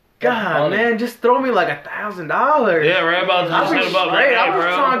Yeah. God, money. man. Just throw me like $1,000. Yeah, right about to I'll just be hit about straight. I'm bro.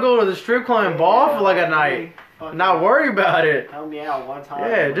 just trying to go to the strip club and ball for like a night. Fucking Not worry about it. Help me out one time.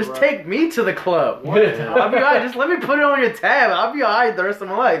 Yeah, just bro. take me to the club. One time. I'll be alright. Just let me put it on your tab. I'll be alright the rest of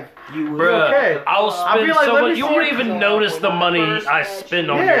my life. You will. Bruh, okay. I'll I'll be spend like, so let me much. You see won't your- even notice the money I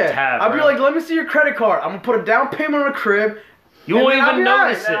spend on your Yeah, tab. I'll be bro. like, let me see your credit card. I'm gonna put a down payment on a crib. You and won't then I'll even be alright.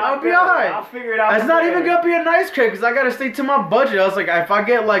 notice it. I'll be alright. I'll figure it out. It's from not there. even gonna be a nice crib because I gotta stick to my budget. I was like, if I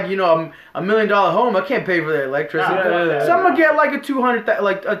get like $1 million home, I can't pay for the electricity. Nah, So I'm gonna get like a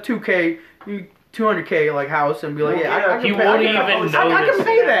 200K like house and be like, We'll yeah, get I a- can You pay. won't I even can notice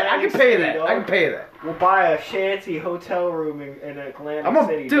pay it. that. I can pay that. I can pay that. We'll buy a shanty hotel room in Atlantic I'm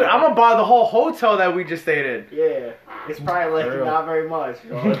City. dude. bro. I'm gonna buy the whole hotel that we just stayed in. Yeah, it's probably like Real. not very much. You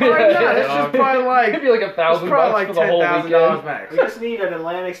know? Right now, it's just probably like It'd be like it's $1,000 probably like for the whole $10,000 weekend. max. We just need an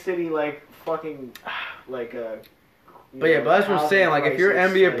Atlantic City fucking But yeah, but that's what I'm saying. Like, if you're an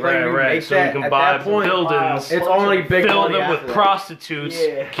NBA player, you Right, make so that you can at buy that point. buildings, It's only big fill money them after with that. prostitutes,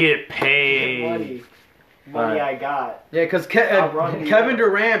 Yeah. get paid. money Right. I got. Yeah, because I'll run New Kevin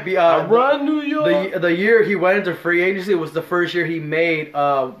York. Durant, I run New York. the year he went into free agency was the first year he made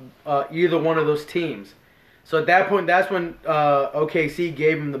either one of those teams. So at that point, that's when OKC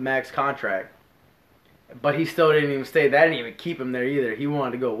gave him the max contract. But he still didn't even stay. That didn't even keep him there either. He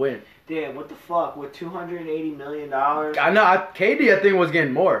wanted to go win. Damn, what the fuck? With $280 million, I know. KD, I think, was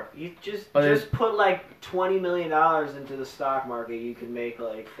getting more. you just But it's- put like $20 million into the stock market. You could make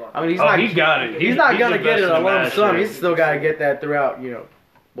like fucking. I mean, he's Oh, not. he got it. He's not gonna the get best it in a the lump match, sum. yeah. He's still got to get that throughout,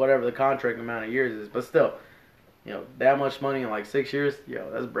 whatever the contract amount of years is. But still, that much money in like 6 years,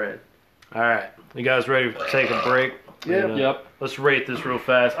 that's bread. All right, you guys ready to take a break? Yeah. And, Yep. Let's rate this real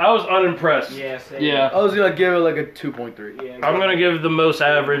fast. I was unimpressed. Yeah, same. Yeah. I was gonna give it like a 2.3. Yeah, I'm gonna give the most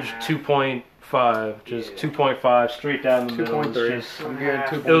average 2.5, just Yeah. 2.5 straight down the middle. 2.3. It's just- I'm giving It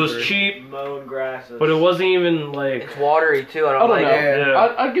 2.3. It was cheap, Mown grasses. but it wasn't even like. It's watery too. I I don't don't like know. it.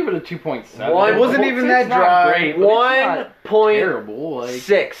 Yeah. I'd give it a 2.7. One- It wasn't even that It's not dry. great, but it's not 1.6. terrible.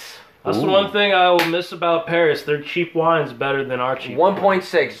 Like, That's the one thing I will miss about Paris. Their cheap wine's better than our cheap.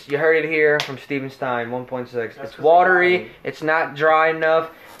 1.6. You heard it here from Steven Stein. 1.6. That's It's 'cause watery. they got It's not dry enough.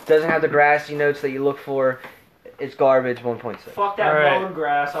 Doesn't have the grassy notes that you look for. It's garbage. 1.6. Fuck that All right. mown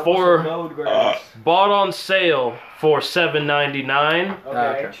grass. I For- want some mowed grass. Bought on sale for $7.99. Okay,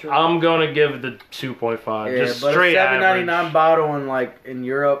 okay. true. I'm gonna give the 2.5. Yeah, Just but straight a $7.99 average. bottle in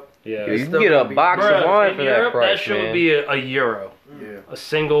Europe. Yeah. You It's can still get a gonna be- box of Bruh, wine in for Europe, that price, should man. be a euro. Yeah. A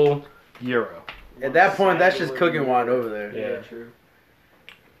single euro. At that point, that's just cooking wine over there. Yeah, Yeah. true.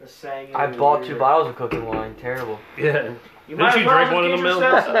 The sang I bought 2 bottles of cooking wine. Terrible. Yeah. You Didn't you drink one in the middle?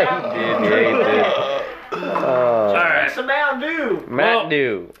 Yeah, he did. All right. Some Mountain Dew. Matt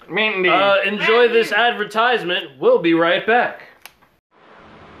do. Enjoy this advertisement. We'll be right back.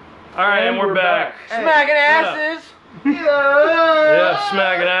 All right, and we're back. Smacking asses. Yeah,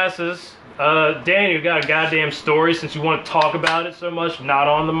 smacking asses. Dan, you got a goddamn story since you want to talk about it so much, not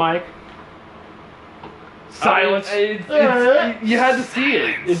on the mic. Silence. You had to see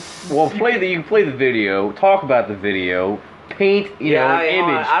it. Well, you can play the video. Talk about the video. Paint, you know, an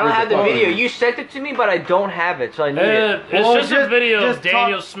image. I don't for have the phone. video. You sent it to me, but I don't have it, so I need it. It's Well, just a video of just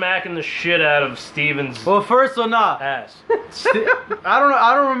Daniel smacking the shit out of Steven's Well, first or not, ass. I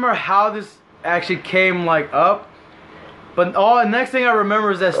don't remember how this actually came like up. But the next thing I remember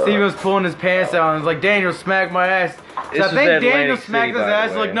is that Steven was pulling his pants down and was like, Daniel, smack my ass. So This I was think Daniel Atlantic smacked City, his by the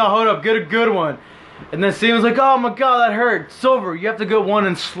ass. way. Like, no, hold up, get a good one. And then Steven was like, oh my god, that hurt. Silver, you have to get one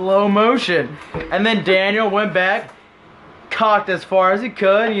in slow motion. And then Daniel went back, cocked as far as he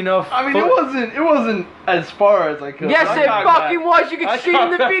could, you know. I mean, it wasn't as far as I could. Yes, I it cocked fucking back. was. You I can see it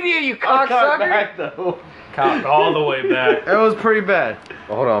in the cocked video, you I cocked cocksucker. back though. Cocked all the way back. It was pretty bad.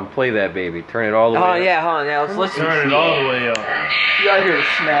 Well, hold on, play that baby. Turn it all the way. Oh up. yeah, hold on. Yeah, let's listen. Turn it all the way up. You gotta hear the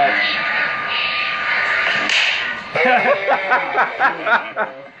smack.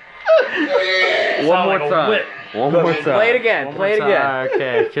 One more like a time. whip. One more time. Play it again. Play it again. Alright,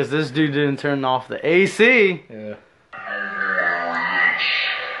 okay, because this dude didn't turn off the AC. Yeah.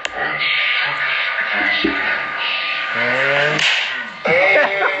 And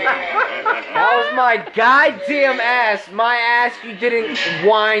That was my goddamn ass. My ass, you didn't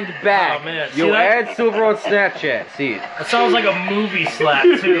wind back. oh man, see Yo, that? add Silver on Snapchat. See it. That sounds like a movie slap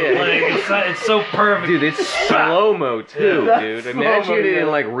too. Yeah. Like it's so perfect. Dude, it's slow mo too, Yeah. dude. That's Imagine slow-mo, it yeah. in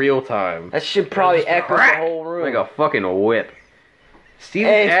like real time. That shit probably echoes the whole room. Like a fucking whip.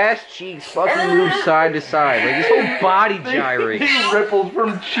 Steven's Hey. ass cheeks fucking move side to side. Like his whole body gyrates. He rippled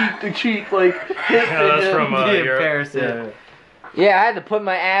from cheek to cheek, like hip Yeah, that's to hip. from The Europe. embarrassment. Yeah. Yeah, I had to put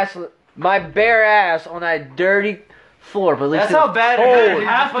my bare ass on that dirty floor, but at least That's it was how bad You it didn't is.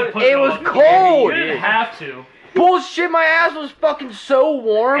 have to put It was on. cold. You didn't have to. Bullshit, my ass was fucking so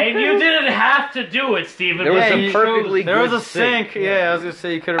warm. And you didn't have to do it, Steven. There was Yeah, a you perfectly There was good a sink. Yeah, I was gonna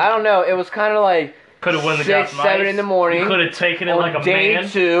say you could I have. don't know, it was kind of like Could have won the 6, 7 in the morning. You could have taken it on like a day man.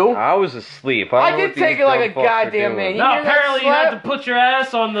 2. I was asleep. I don't know did what these take it like a dumb fucks are goddamn doing. man. You No, hear that apparently you had slap? to put your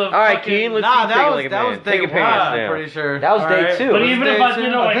ass on the. All right, fucking- Keen, let's Nah, see you take that it was like a that man. was Take day your one. pants I'm down. pretty sure. That was day Alright, 2. But even day if I two.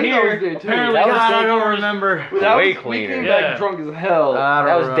 didn't I know think here, that was day two. apparently That was God, day I don't two. remember. Way We cleaner. came Yeah. back drunk as hell. I don't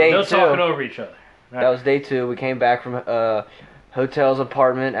That was remember. day no 2. talking over each other. That was day 2. We came back from hotel's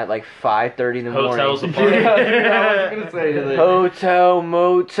apartment at like 5:30 in the morning. Hotels yeah, apartment. I was gonna say that. Hotel,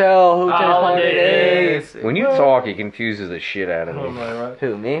 motel, hotel Holidays. holidays. When you talk, it confuses the shit out of Oh, me. my right.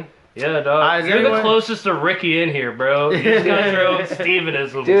 Who, me? Yeah, dog. Is You're the anyone- closest to Ricky in here, bro. You just gotta throw Steven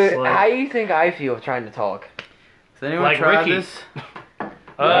as a Dude, slut. how do you think I feel trying to talk? Has anyone Like tried Ricky. this?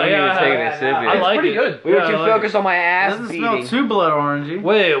 I'm even yeah, taking a sip. I It's like pretty it. good. We were Yeah, too I like focused on my It ass doesn't beating. smell too blood orangey.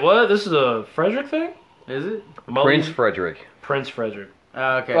 Wait, what? This is a Frederick thing? Is it? Prince Frederick. Prince Frederick.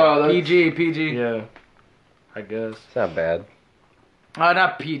 Okay. Oh, that's- PG. Yeah. I guess. It's not bad. Oh,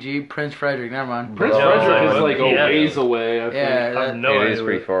 not PG. Prince Frederick. Never mind. Prince No, Frederick like, is like yeah. a ways away. I think. Yeah, I have that, no It idea. is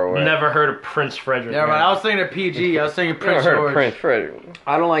pretty far away. Never heard of Prince Frederick. never mind. man. I was thinking of PG. I was thinking You never Prince heard George. of Prince Frederick?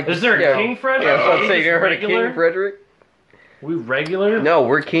 I don't like. Is there a Yeah. King Frederick? Yeah, I was about Are to we say, you just ever heard of regular? King Frederick? We regular? No,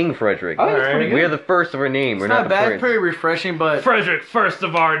 we're King Frederick. I think it's pretty Alright. good. We're the first of our name. It's We're not not the bad. It's prince. pretty refreshing, but Frederick, first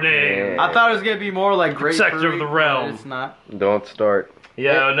of our name. Yeah. I thought it was gonna be more like grapefruit. Protector of the realm. but It's not. Don't start.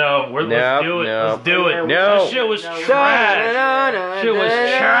 Yeah, no, Nope, let's do it. no. Let's do it. No. That shit was trash. Shit was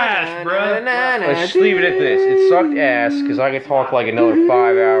trash, bro. Let's just leave it at this. It sucked ass because I could talk like another 5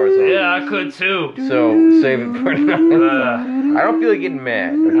 hours on Yeah, I could too. it. So save it for another. Uh, I don't feel like getting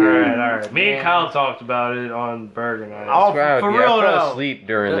mad. Okay? alright. Me and Kyle talked about it on Burger Night. Oh, Wow, for yeah, real I fell though. asleep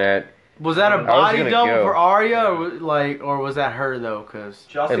during that. Was that a was body gonna double go. for Arya, or was that her though? Cause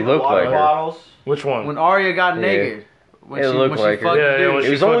Just It the looked water like her. bottles. Which one? when Arya got Yeah. naked, when It looked like her. fucked Yeah, the dude, it was- It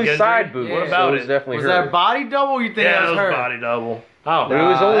was she only fucked side Gendry? boob. What so about it was it? definitely was her. that body double? Or you think Yeah, that it was was her? body double. Oh. But it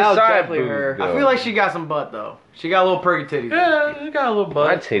was only that was side definitely boob. her. I though. feel like she got some butt though. She got a little perky titties. Yeah, it got a little My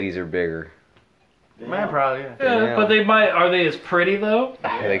butt. titties are bigger. Man, probably. Yeah. Yeah, Yeah. but are they as pretty though?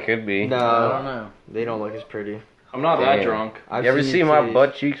 They could be. I don't No, know. they don't look as pretty. I'm not that Damn. drunk. I've You ever seen see your my titties.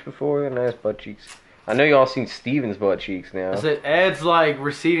 butt cheeks before? They're nice butt cheeks. I know y'all seen Steven's butt cheeks now. I said Ed's like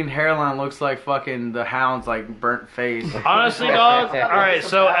receding hairline looks like fucking the hound's like burnt face. Honestly, dog. All right,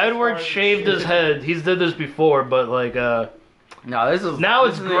 so Edward shaved his head. He's did this before, but like No, this is now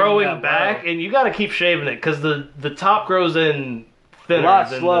this it's isn't growing even that back, low. and you got to keep shaving it because the top grows in thinner. lot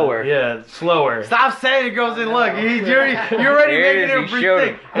than slower. Yeah, slower. Stop saying it goes in. Look, you're already There making it it a is, he brief showed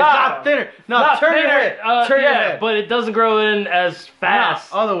thing. him. It's not thinner. No, Not turn your thinner, head. Turn your head. but it doesn't grow in as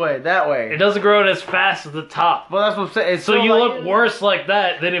fast. No, other way, that way. It doesn't grow in as fast as the top. Well, that's what I'm saying. It's So still you like- look worse like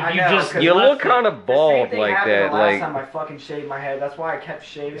that than if I you know, just. 'cause You left look it. kind of The same bald thing like happened that. the last Like, time I fucking shaved my head. That's why I kept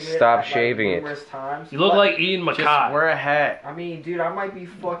shaving it. Stop like, shaving it. numerous times. You look But- like Ian Just McCott. wear a hat. I mean, dude, I might be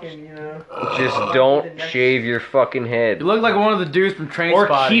fucking, you know. just might be the don't next- shave your fucking head. You look like one of the dudes from Train Or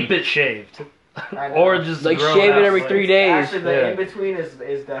Spotting. keep it shaved. I know. Or just Like, grow shave it out. every 3 days. Actually, the Yeah. in between is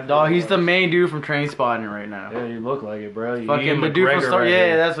definitely. Dog, he's the worse. main dude from Train Spotting right now. Yeah, you look like it, bro. You Fucking Ian the dude from McGregor Star. right Yeah,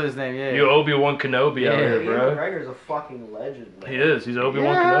 here. that's what his name. Yeah. You Obi-Wan Kenobi out Yeah. here, Ian bro. McGregor's a fucking legend. Man. He is. He's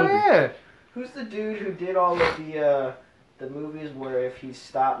Obi-Wan yeah, Kenobi. yeah. Who's the dude who did all of the movies where if he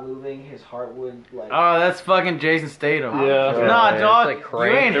stopped moving, his heart would like. Oh, that's fucking Jason Statham. Yeah. Nah, Yeah, dog, it's like you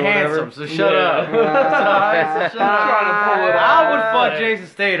Crank ain't or whatever. handsome, so shut Yeah. up. Shut up. I would fuck Jason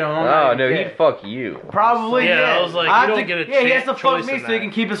Statham. I'm Oh not no, even he'd kidding. fuck you. Probably, Yeah, yeah. I was like, I you don't think- get a Yeah, he has to fuck choice me in so he that.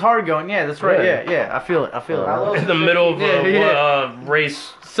 can keep his heart going. Yeah, that's right. Yeah. Yeah, yeah. I feel it. I feel I it. love In the middle of Yeah, a yeah.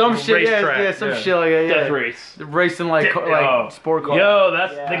 race. Some shit, yeah, racetrack. yeah, some shit like that. Yeah. Death race. Racing like Oh. sport cars. Yo,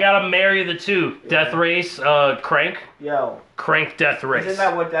 that's Yeah. they gotta marry the two. Death race, Crank. Yo, Crank Death Race. isn't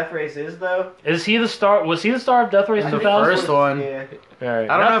that what Death Race is though? Is he the star? Was he the star of Death Race In the 2000? first one. Yeah. Alright.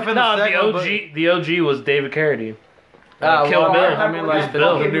 I don't know if in the no, second one, the OG was David Carradine. Ah, Kill well, Bill. I mean, like, when that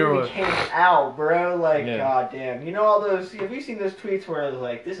Bill. fucking The new movie one. came out, bro. Like, Yeah. goddamn. You know all those? Have you seen those tweets where it's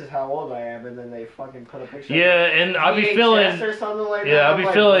like, "This is how old I am," and then they fucking put a picture. Yeah, and of I'd be VHS feeling. or something like that. Yeah, I'd I'm be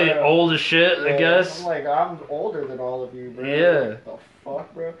like, feeling bro, old as shit. I yeah, guess. I'm like, I'm older than all of you, bro. Yeah. What the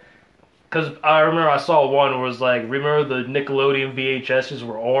fuck, bro? Because I remember I saw one where it was like, remember the Nickelodeon VHSs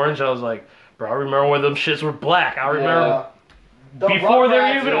were orange? I was like, bro, I remember when them shits were black. I remember The before they were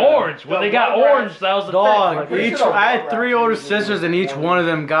Rugrats- even orange. When the they got Rugrats- orange, that was the Dog, thing. pretty each sure I had Rugrats 3 older was sisters, and each one of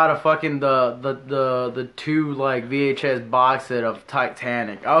them got a fucking the 2 like VHS box set of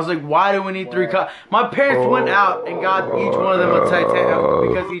Titanic. I was like, why do we need 3 copies? My parents went out and got each one of them a Titanic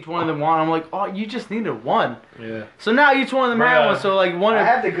because each one of them wanted. I'm like, oh, you just needed one. Yeah. So now each one of them had Bruh. one. So like one I of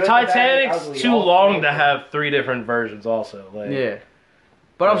have the good, the bad, and the Titanic's ugly, too all long three to of them. have 3 different versions. Also, like, yeah.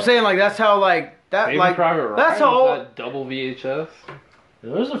 But I'm saying like that's how like that Saving like Private Ryan, that's was how that double VHS.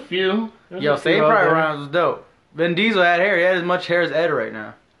 there's a few. There's yo a few Saving out Private there. Ryan was dope. Vin Diesel had hair. He had as much hair as Ed right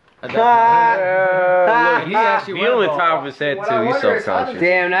now. At that Look, he actually he on the went top bald. of his head What too. I He's wonder is how self-conscious. does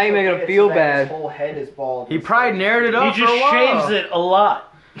Damn, now you're making him it feel so that bad. His whole head is bald. He probably narrowed it up He for a just while. shaves it a lot.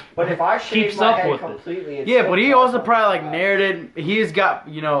 But if I shave Keeps my up head with it. completely, it's Yeah, still but he cut also off. probably like narrated. He's got a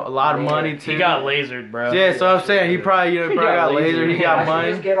lot of Yeah. money too. He got lasered, bro. Yeah, so I'm saying he probably He probably got got lasered. laser. He Yeah, got I should money.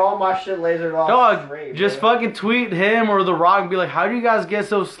 just get all my shit lasered off. Dog, straight, just bro. fucking tweet him or The Rock and be like, "How do you guys get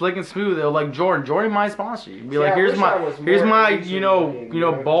so slick and smooth?" They're like, "Jordan might sponsor you." Be See, like, I "Here's wish I my was here's more my Asian looking,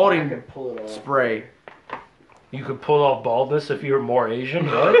 bro, 'cause I balding could pull it off. spray." You could pull off baldness if you were more Asian.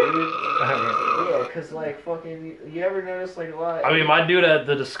 What? Yeah, cause like fucking, you ever notice like a lot? I mean, my dude at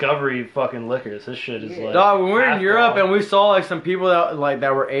the Discovery fucking liquors, his shit is Yeah. like. Dog, when we were in half Europe gone. and we saw like some people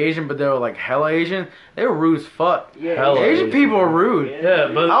that were Asian, but they were like hella Asian. They were rude as fuck. yeah, hella Asian Asian. people are rude. Yeah,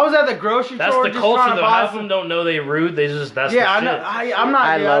 but I was at the grocery that's store the just culture trying to though. buy Half of some. them don't know they rude. They just that's Yeah, I the know. shit. I'm not.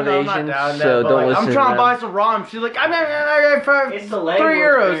 I yeah, love no, I'm not Asians, down so that, but, don't like, listen I'm to trying to them. buy some ramen. She's like, I for It's the language 3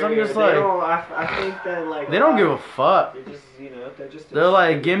 euros. barrier. I'm just They like, don't- I think that like they don't give a fuck. They just, they're just. They're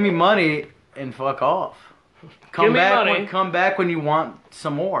like, give me money and fuck off. Come Give me back money. when come back when you want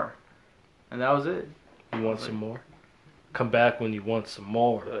some more. And that was it. You want some more? Come back when you want some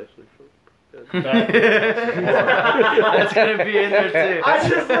more. That's gonna be in there too. I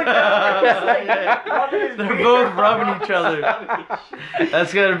just looked up. They're both rubbing each other.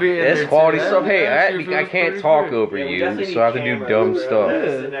 That's gonna be in there That's too. quality That- stuff. Hey, that I shit feels can't pretty talk good. over Yeah, we you, definitely so I need can do cameras, dumb bro. stuff.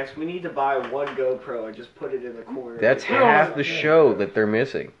 That's the next. We need to buy one GoPro and just put it in the corner. That's half the show that they're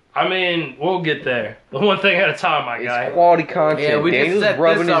missing. I mean, we'll get there. One thing at a time, my guy. It's quality content. Yeah, we just Daniel's set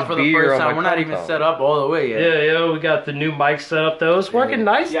rubbing this up his for the beer first on time. my We're not even tom-tom. set up all the way yet. Yeah, we got the new mic set up though. It's working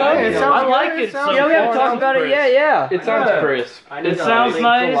nice Yeah, though. it sounds I like good. it. It sounds so Yeah, we haven't far. talked about it yet. Yeah. It sounds Yeah. crisp. I need It to sounds link-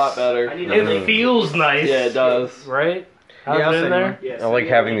 nice. a lot better. I need to It link- feels nice. Yeah, it does. Right? How's Yeah, I'll it in send there? Yeah, I like so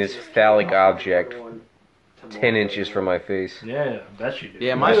having yeah, this just- phallic object Tomorrow. 10 inches from my face. Yeah, I bet you do.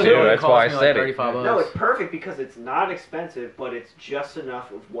 Yeah, my I do, shit only that's cost why I me said like it. $35. No, it's perfect because it's not expensive, but it's just enough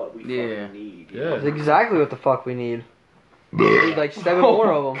of what we Yeah. fucking need. Yeah. That's exactly what the fuck we need. Need like 7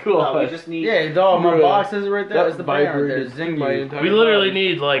 more of them. No, we just need. Yeah, dog, my Bro, box is right there. that That's the banner right there. vibrated Zing my you. entire We literally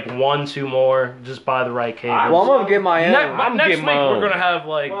need like 1-2 more. Just buy the right cable. Well, I'm gonna get my own. I'm Next getting week my own. we're gonna have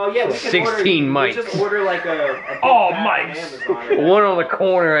like. Well, yeah, we can 16 order, mics. We just order like a big Oh, pack on mics. Amazon or One on the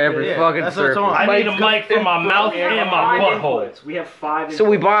corner of every Yeah, fucking that's what I'm surface. talking I need a mic for my mouth We have and my 5 butthole. inputs. We have 5. So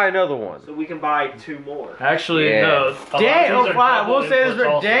we inputs. buy another one. So we can buy 2 more. Actually, Yeah. no. a lot of Daniel, these are fine. double We'll say this. inputs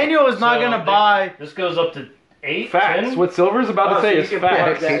also. Daniel is not So gonna they- buy. This goes up to 8. Facts. 10? What Silver's about to Oh, so say you is can plug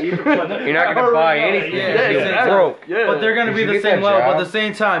facts. that- you can plug that- You're not gonna buy anything. Yeah, because yeah, you're yeah. broke. Yeah. But they're gonna Did be you the get same that level. But job? at the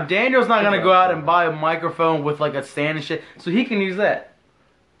same time, Daniel's not gonna go out and buy a microphone with like a stand and shit, so he can use that.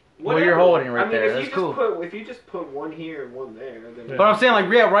 Well, you're Whatever. holding right I mean, there. If That's you cool. just put, if you just put one here and one there, then But I'm saying,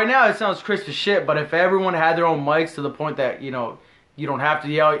 like, yeah, right now it sounds crisp as shit. But if everyone had their own mics to the point that you don't have to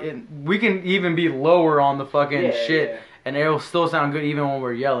yell, we can even be lower on the fucking Yeah, shit, yeah. and it'll still sound good even when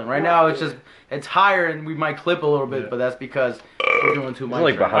we're yelling. Right now, it's higher, and we might clip a little bit, Yeah. but that's because we're doing too It's much.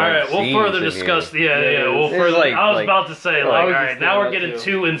 like right All behind right, the we'll scenes further in discuss. here. Yeah. We'll This is further. like- I was like- about to say, I like, all was right, just now we're thinking getting that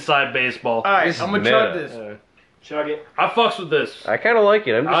too inside baseball. All right, This is I'm gonna chug meta. this. Yeah. chug it. I fucks with this. I kind of like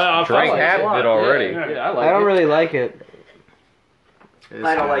it. I'm just I drank fuck with half it a of lot. it already. Yeah, I like I don't it. really like it.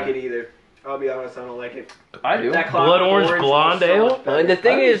 I don't like it either. I'll be honest, I don't like it. I do. That Blood orange blonde is so ale? much better. And the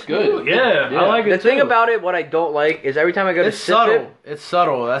thing I think is, it's good. Yeah, I like it. the thing too. about it, what I don't like is every time I go to It's sip subtle. it, It's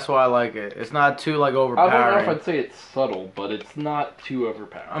subtle. That's why I like it. It's not too like I don't know if overpowering. I'd say it's subtle, but it's not too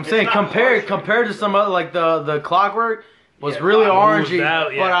overpowering. I'm It's saying not compared harsh. to some other like the Clockwork was Yeah, really Clockwork orangey, was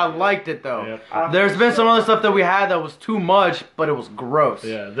out, yeah. but I liked it though. Yeah. There's been some other stuff that we had that was too much, but it was gross.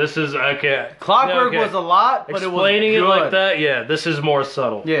 Yeah, this is okay. Clockwork Okay. was a lot, but Explaining it it was good. like that, yeah, this is more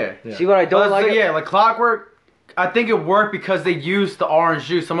subtle. Yeah. Yeah. see what I don't But like. yeah, like Clockwork, I think it worked because they used the orange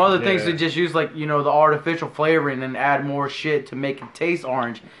juice. Some other things Yeah. they just use like the artificial flavoring and add more shit to make it taste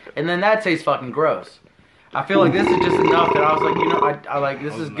orange, and then that tastes fucking gross. I feel like this is just enough that I was like, I like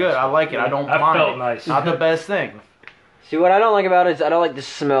this That was is good. nice. I like it. I don't That mind felt it. nice. Not the best thing. See what I don't like about it is I don't like the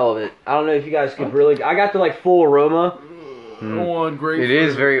smell of it. I don't know if you guys could really. I got the like full aroma. One great. It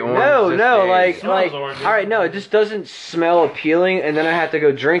is very orange. No, this no, day. Smells orangey. all right, no, it just doesn't smell appealing, and then I have to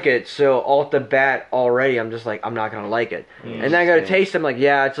go drink it. So off the bat, already, I'm just like, I'm not gonna like it. And then I go to taste it, I'm like,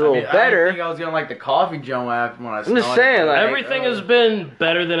 yeah, it's a little I didn't better. think I was gonna like the coffee Joe after when I. I'm just saying, like, Everything has been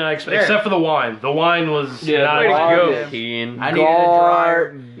better than I expected, Yeah. except for the wine. The wine was Yeah, not Way to Garbage. go, Kean. I needed a dryer.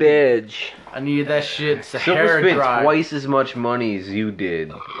 Garbage. I needed that shit Silver Sahara spent dry. twice as much money as you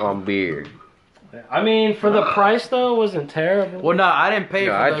did on beer. I mean, for the price though, it wasn't terrible. Well, no, I didn't pay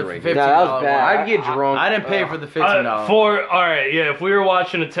No, for I'd the drink it. $15. No, that was bad. I'd get drunk. I didn't pay for the $15. All right, yeah. If we were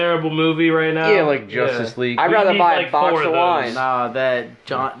watching a terrible movie right now, Yeah, like Justice League. I'd We rather need, buy like, a box 4 of of those. wine.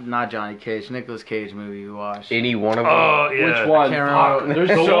 Nah, not Johnny Cage, Nicolas Cage movie you watched. Any one of them. Oh yeah. Which one? can't Fuck, remember. There's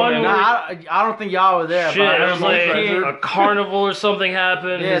The so one many. Nah, I don't think y'all were there. Shit, but I it was remember like kid- a carnival or something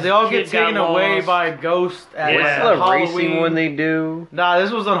happened. yeah, his they all get kid got taken away lost. by a ghost at Yeah. like, What's the Halloween. racing one they do? Nah,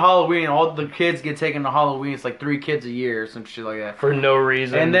 this was on Halloween. All the kids get taken to Halloween. It's like 3 kids a year or some shit like that. for no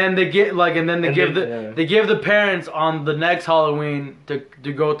reason. And then they get like, and then they And give then- they give the parents on the next Halloween to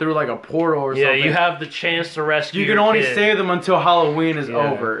go through like a portal or yeah, something. you have the chance to rescue. You can your only kid. save them until Halloween is Yeah.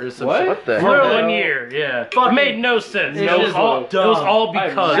 over. Or some What? shit. What the For hell? 1 year. Yeah, Fucking- it made no sense. It's It was just all. It was all dumb.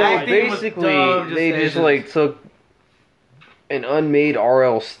 because. So Acting was basically, dumb, just they saying just this. like took an unmade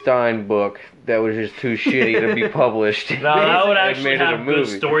R.L. Stein book that was just too shitty to be published. No, that would and actually made it a have good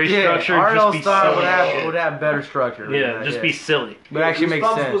movie. story Yeah, structure. and R.L. just be Stein silly. would have better structure. Yeah, just be silly. But it actually makes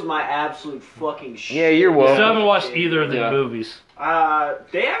Goosebumps sense. was my absolute fucking shit. Yeah, you're I welcome. still haven't watched either of the Yeah. movies.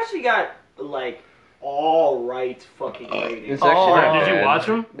 They actually got like all right fucking ratings. It's actually Oh, not Did you bad. watch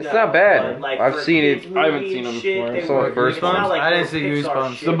them? It's not bad. but, like, I've for seen kids it. I haven't movie seen them shit, before. they I saw were- the first it's not one. like I didn't those see Pixar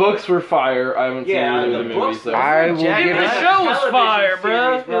Goosebumps. shit. The books were fire. I haven't Yeah, seen the either of the books- movies. Though. I will Jack give The it. Black? show was Television fire,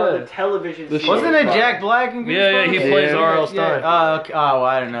 series, bro. The television The series. show Wasn't it was Jack fire. Black and Yeah, yeah, he Goosebumps? plays Yeah. R.L. Stein. Okay. Oh,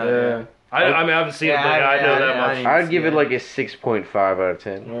 I didn't know that. I mean, I haven't seen it, but I know that much. didn't I'd see give it like a 6.5 out of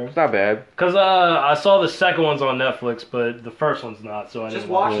 10. It's not bad. Cause I saw the second one's on Netflix, but the first one's not. So I Just didn't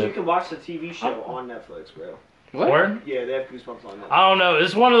watch. watch You it. can watch the TV show on Netflix, bro. What? Word? Yeah, they have Goosebumps on Netflix. I don't know.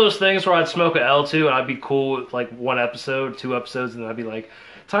 It's one of those things where I'd smoke a L2 and I'd be cool with like 1 episode, 2 episodes, and then I'd be like,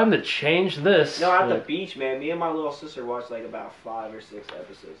 time to change this. No, at the Like, beach, man. Me and my little sister watched like about 5 or 6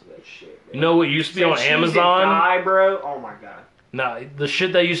 episodes of that shit. Bro. you know what used to be on Said cheese and Amazon? Die, bro. Oh my god. Nah, the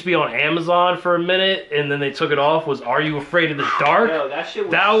shit that used to be on Amazon for a minute and then they took it off was Are You Afraid of the Dark? Yo, that shit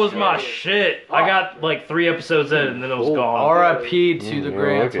was. That was my sick. shit. I got like 3 episodes in and then it was Oh, gone. R.I.P. to the Mm,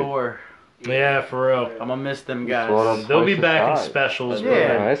 Grand okay. Tour. Yeah, for real. I'm gonna miss them Just load guys. up They'll be twice the back in size. specials. Yeah. bro.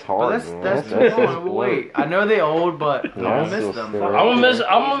 Yeah, that's But hard. that's man. that's too That's long. But wait, I know they old, but I'm Yeah, gonna that's miss still them. sick. I'm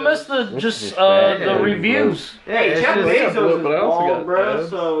gonna miss the This just is the bad. reviews. Yeah, Hey, it's Jeff just, Bezos is but I also bald, got bro. abs.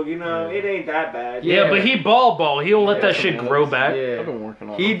 So you know it ain't that bad. Yeah, but he ball. He don't let that shit Yeah. grow back. I've yeah. been working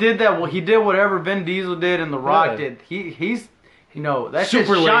on He it. did that. He did whatever Vin Diesel did and The Rock Yeah. did. He's, you know, that's shit's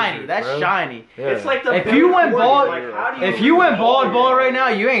Super shiny. laser, That's bro. shiny. Yeah. It's like the If Billy you went Corgan, bald- like, how do If you went bald right now,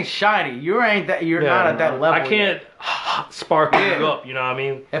 you ain't shiny. You ain't that. You're Yeah. not at that level. I can't sparkle Yeah. you up. You know what I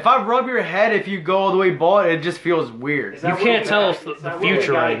mean? If I rub your head, if you go all the way bald, it just feels weird. Is that You what can't we tell gotta- us the is that what future we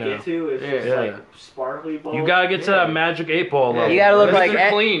gotta right now. Get to is just Yeah. like sparkly bald. You gotta get to that magic 8-ball level. You gotta look Mr. like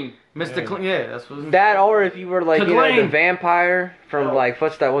Clean. Mr. Clean, yeah, that's what. that, or if you were like, you know, the Clean. vampire from Oh. like,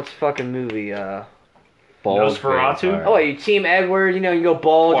 what's the fucking movie? Bald Nosferatu? vampire. Oh, you Team Edward, you know, you go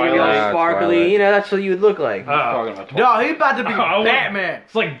bald, you go Twilight. sparkly, Twilight. you know, that's what you would look like. Talking about No, he's about to be I would- Batman.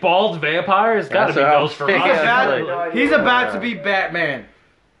 It's like bald vampire. It's gotta That's be what I was thinking. He's Nosferatu. about, he's about to be Batman.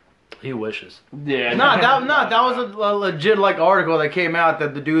 He wishes. yeah. No, that was a legit like article that came out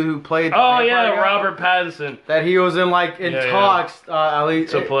that the dude who played. the Oh vampire yeah, guy, Robert Pattinson That he was in like in Yeah, yeah. talks. At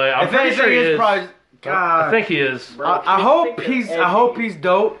least to play. I'm if pretty anything, sure he it's is. probably. God, I think he is. Bro, I just hope think of he's. I edgy. hope he's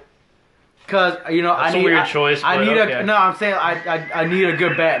dope. Cause you know That's I a need. weird choice, I but need okay. a. No, I'm saying I need a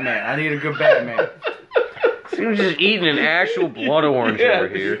good Batman. I need a good Batman. He was just eating an actual blood orange Yeah. over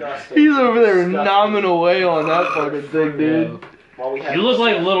here. Disgusting. He's over there Disgusting. nominal way on that fucking thing, dude. While we have You look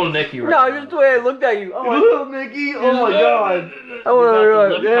like little Nicky right No, now. just the way I looked at you. Oh my Little Nicky, oh my god. Oh my You got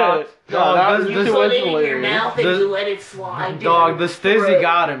god, the lip Yeah. cocked. Dog, that this- was this- too put much it in your hilarious. mouth and The- you let it slide Dog, the Stizzy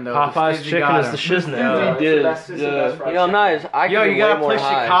got him though. Popeye's The Stizzy chicken got is him. the shiznit. Yeah. It's the did, best- it's the yeah. best fried You know, I'm not as, I Yo, can you be way gotta more play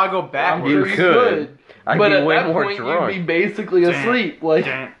high. Chicago I'm backwards. You sure could. I'd But be at way that more point, drunk. you'd be basically asleep. Like,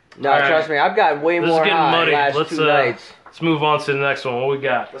 No, Alright. trust me, I've got way This is more getting high muddy. last Let's, 2 nights. Let's move on to the next one. What we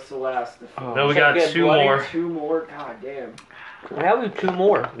got? What's the last? No, we got Get 2 bloody, more. 2 more. God damn. How about 2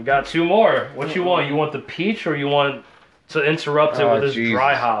 more? We got 2 more. What you want? You want the peach or you want to interrupt it Oh, with this Jesus.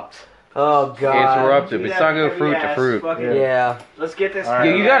 dry hops? Oh god. Interruptive. Do It's that not good heavy fruit to ass fruit. fucking- Yeah. Let's get this. Alright.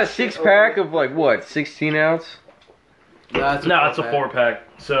 Yeah, you got a shit 6-pack over of like what, 16 ounce? No, it's No, it's a 4-pack.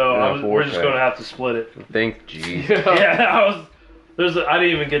 So Yeah, we're just 4-pack. gonna have to split it. Thank jeez. Yeah, I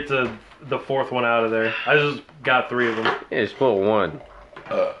didn't even get to the 4th one out of there. I just got 3 of them. Yeah, split one.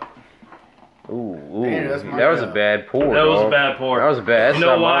 Ooh, Damn, that's my that was a bad. bad pour. That was a dog. bad pour. That was a bad. That's You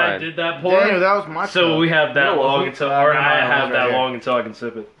know not why I mine. did that pour? Damn, that was my. So cup. we have that No, it long wasn't. until, or No, I no, have right that here. long until I can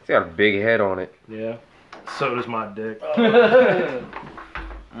sip it. It's got a big head on it. Yeah. So does my dick.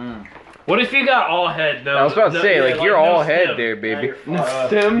 Mm. What if you got all head? No, I was about to say, yeah, like, you're all head stem. there, Now baby. you're fucked.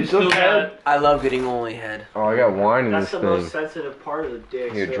 Stem You still just got. had. I love getting only head. Oh, I got wine in That's this the most thing. sensitive part of the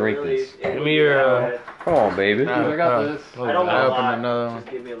dick. Here, so it drink really, this. it Give would me be your, that way. Come on, baby. I got this. I don't I want a opened lot. another one.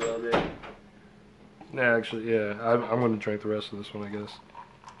 Just give me a little bit. Yeah, actually, yeah. I'm gonna drink the rest of this one, I guess.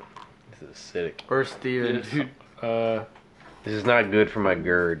 This is acidic. Or Stevens. This is not good for my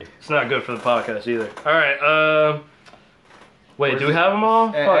GERD. It's not good for the podcast either. All right. Wait, do we have them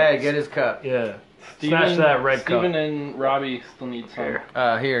all? Hey, Fuck. hey, get his cup. Yeah. Snatch that red cup. Steven and Robbie still need some.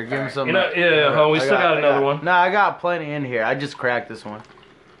 Here, give him some. You know, yeah, we I still got another one. No, I got plenty in here. I just cracked this one.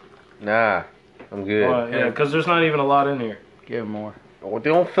 Nah, I'm good. Yeah, because there's not even a lot in here. Give him more. Well,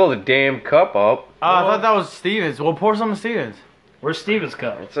 don't fill the damn cup up. Oh, I thought that was Stevens. Well, pour some of Stevens. Where's Steven's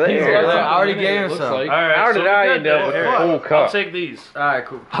cup? It's He's there. got I already something in it, gave him looks some. like. All right. How so did we I good end up then. with a Here, full I'll cup? take these. All right,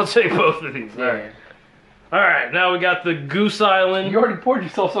 cool. I'll take both of these. All Yeah. right. All right. Now we got the Goose Island. You already poured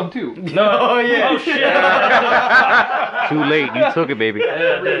yourself some too. No. Oh, yeah. Oh shit. Too late. You took it, baby.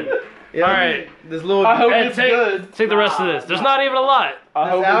 Yeah, I did. Yeah, All right. This little I hope And it's take, good. take the rest of this. There's not even a lot. I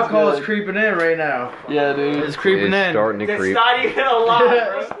hope this alcohol it's is good. creeping in right now. Yeah, dude. It's creeping It's in. starting to It's creep. not even a lot,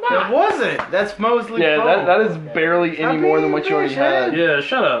 bro. It wasn't. That's mostly Yeah, foam. that is barely any more than what you already had. Yeah,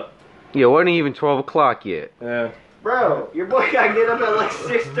 shut up. Yeah, it wasn't even 12 o'clock yet. Yeah. Bro, your boy gotta get up at like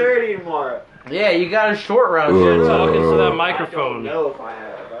 6:30 tomorrow. Yeah, you got a short round. You're Shit. talking to that I don't microphone. know if I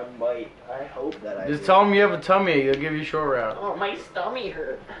have. I might. I hope that I Just do. tell them you have a tummy ache. They'll give you a short round. Oh, my stomach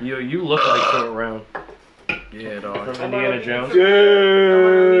hurt. You look like Short Round Yeah, dog. from Indiana Jones.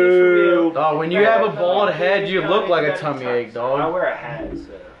 Dog, when you have a bald head, you look like a tummy ache, I dog. wear a hat,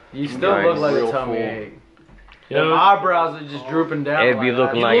 so. You still Guys, look like real a tummy full. ache. You Your know, eyebrows are just drooping down. It'd be like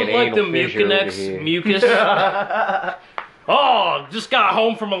looking you like look an like the anal fissure over Mucinex here. mucus. that. Oh, just got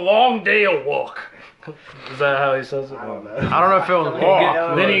home from a long day of walk. Is that how he says it? I don't know. I don't know if it was Walk.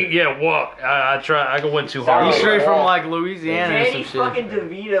 walk. Then he, walk. I went too hard. He's Sounds straight from walk. like Louisiana or Danny some shit. fucking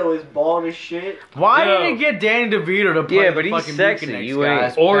DeVito is bald as shit. Why Yo. didn't it get Danny DeVito to play Yeah, the but he's fucking sexy. Mucinex You ain't-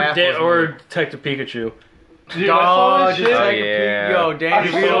 guys? Or Baffles me. Detective Pikachu. Dude, I saw this just shit. take a Yeah. peek. Yo, Danny I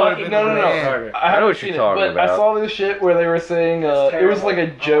DeVito saw- would have been no, the no, no. man. I haven't what seen you're it, talking but I about. saw this shit where they were saying It's it was like a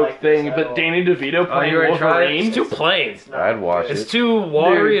terrible. I joke like this thing, at but all. Danny DeVito playing you already tried it? Wolverine. It's too plain. I'd watch It's it. too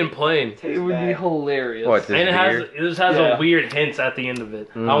watery Dude. and plain. It would be hilarious. What, this And beer? it just has Yeah. a weird hints at the end of it.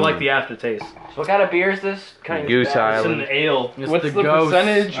 I Mm. don't like the aftertaste. So what kind of beer is this? Kind Goose It's an Island. ale. It's What's the Ghost,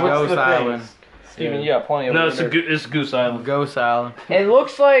 percentage? What's Ghost the Island. thing? Steven, you got plenty of No, it. it's Goose Island. Ghost Island. It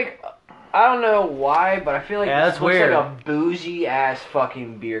looks like, I don't know why, but I feel like Yeah, this that's looks weird. like a bougie ass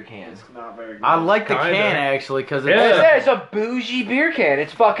fucking beer can. It's not very good. I like the Kinda. can actually because Yeah. It's a bougie beer can.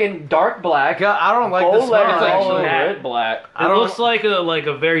 It's fucking dark black. I don't like the Bold smell. letters It's like all Actually. over matte black. It looks like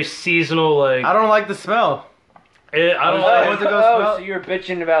a very seasonal like. I don't like the smell. I don't I like. want to go Oh, smell- so you were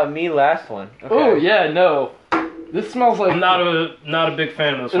bitching about me last one. Okay. Oh yeah, no. This smells like. I'm not a big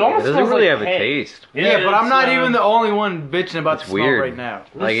fan of this. It one. It almost doesn't smells really like have a hay. taste. Yeah, but I'm it's, not even the only one bitching about It's the smell weird. right now. I'm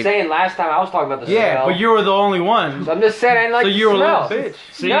just Like it- saying, last time I was talking about the Yeah, smell. but you were the only one. So I'm just saying I didn't like So the you were a smell. little bitch.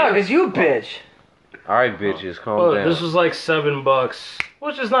 See, No, because you a bitch. Alright, bitches, calm well, down. this was like $7,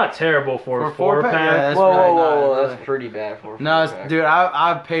 which is not terrible for a For a 4-pack, yeah, four-pack. that's Whoa, really whoa, not, whoa, really. that's pretty bad for a No, it's, four-pack. dude,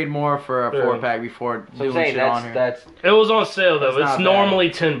 I've paid more for a Yeah. 4-pack before So I'm doing saying shit on here. that's. It was on sale though. That's It's not bad. normally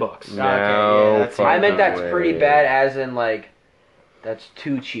 $10. No, yeah, that's- I meant fucking that's way. pretty bad, as in like, that's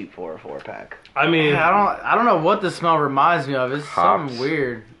too cheap for a 4-pack. I mean, I don't know what the smell reminds me of. It's Hops. something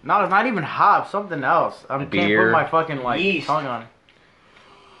weird. No, it's not even hops. Something else. I can't Beer. put my fucking like Yeast. tongue on it.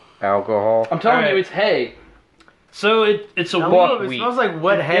 Alcohol. I'm telling Alright. you, it's hay. so it's a I wheat. don't know, it Buckwheat. smells like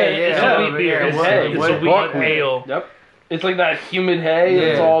wet hay. It's Yeah, a wheat beer. yeah, It's, hay. it's wet- a wet- wheat buckwheat. ale. Yep. It's like that humid hay. Yeah.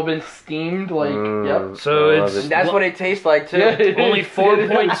 It's all been steamed. Like, yep. So I it's- love And that's what it tastes like too. Yeah, it Only is.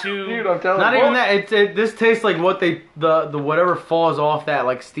 4.2. Dude, I'm telling Not you. even that. This tastes like what they the whatever falls off that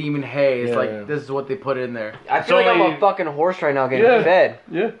like steaming hay. It's Yeah. like this is what they put in there. I feel It's like I'm only- a fucking horse right now getting Yeah. fed.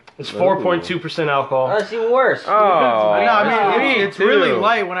 Yeah. It's 4.2% alcohol. That's even worse. Oh, No, I mean me it's really too.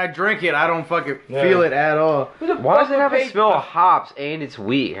 light. When I drink it, I don't fucking Yeah. feel it at all. Why does it have a Fucking smell of hops and it's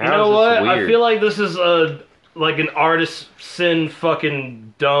wheat? How You know is what? this weird? I feel like this is like an artisan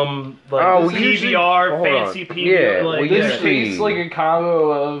fucking dumb like Oh, we usually- PBR hold on. fancy PBR. Yeah, like we This usually- tastes like a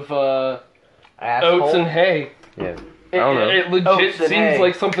combo of Asshole. oats and hay. Yeah. It, I don't know. it legit Oats and seems hay.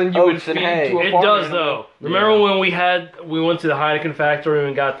 like something you would Oats and feed hay. to a it farm does animal. though. Remember when we went to the Heineken factory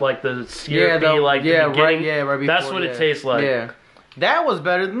and got like the syrupy like the beginning? right. That's before, what yeah. it tastes like. Yeah, that was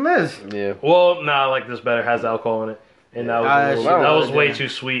better than this. Yeah. Well, nah, I like this better. It has alcohol in it, and that was Ah, a little, that shit that was was way good. too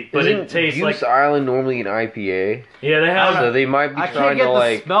sweet. But Isn't it tastes Goose like Island normally an IPA? yeah, they have. So they might be I can't trying get to the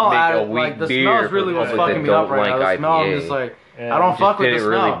like smell make out a of wheat like the beer smell's really for what's people fucking that me up don't right now. like The smell, I'm IPA. just like Yeah, I don't Just fuck with did the it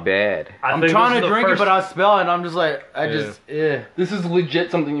really smell. bad. I I'm think trying this to is the drink it, first- but I smell it, and I'm just like, yeah. This is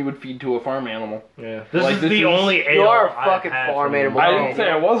legit something you would feed to a farm animal. Yeah, this Like, is this the is- only ale You are a I've fucking had farm from animal. them. I Wow. didn't say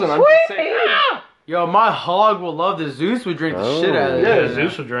I wasn't. I'm just saying. Yo, my hog will love this. Zeus would drink the Oh. shit out of Yeah, this.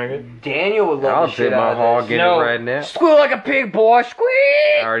 Zeus would drink it. Daniel would love I'll the shit dip my out hog of in this. No. it right now. Squeal like a pig, boy. Squeak.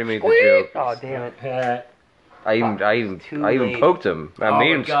 I already made the Squeak. joke. Oh damn it. Yeah. I even Too even late. poked him. I Oh made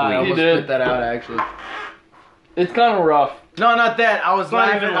my him God, I You almost did. spit that out actually. It's kind of rough. No, not that. I was It's not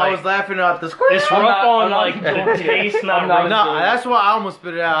laughing. even I like- was laughing at the squeak. It's I'm rough not- on I'm not like enjoying the it. taste, not I'm not rough. No, that's why I almost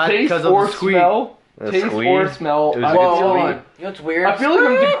spit it out Taste because of or the squeak. smell. The Taste squeak. or smell. It was I a good Whoa, feel hold squeak. on. You know what's weird? I feel like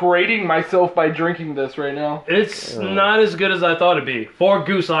I'm degrading myself by drinking this right now. It's not as good as I thought it'd be for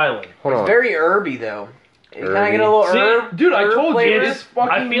Goose Island. Hold on. very herby though. You kind of Herby. get a little See, herb. dude, I herb told you, flavor. it's fucking.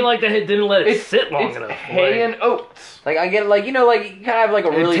 I feel like they didn't let it sit long it's enough. hay Like, and oats. Like I get like you know like you kind of have like a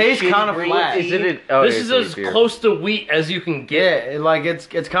It really tastes shitty kinda green flat. tea. Is it? Oh, this it's is a as beer. close to wheat as you can get. Yeah, like it's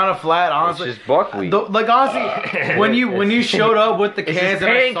kind of flat, It's honestly. just buckwheat. Like honestly, when you showed up with the It's cans just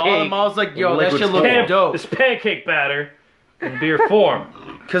and I saw pancake them, I was like, yo, in that liquid shit look form. dope. It's pancake batter in beer form.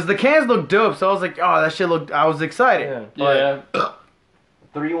 Cause the cans look dope, so I was like, oh, that shit looked. I was excited. Yeah. Yeah,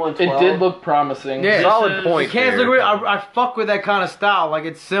 3112. it did look promising. Yeah. Solid is- point. The cans there. look great. I fuck with that kind of style. Like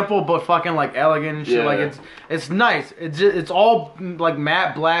it's simple but fucking like elegant and shit. Yeah. Like it's nice. It's all like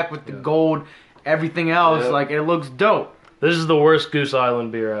matte black with the gold. Everything else, Yeah. like it looks dope. This is the worst Goose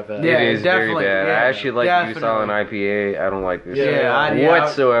Island beer I've had. Yeah. It is very definitely, bad. yeah, I actually like Goose definitely. Island IPA. I don't like this Yeah,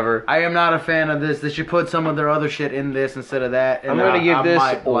 whatsoever. I am not a fan of this. They should put some of their other shit in this instead of that. I'm and gonna I give this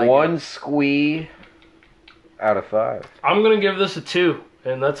might like one it. squee out of 5. I'm gonna give this a 2,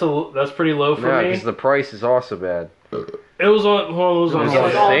 and that's pretty low for No, me. because the price is also bad. It was on. Well, it was on It was It on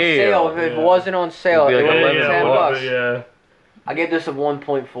was sale. on sale. sale. If it Yeah. wasn't on sale, It'd it be would like have been 11 10 well, bucks. yeah. I give this a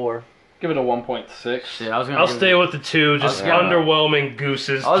 1.4. Give it a 1.6. Shit, I was gonna. I'll give stay it, with the 2. Just Yeah. underwhelming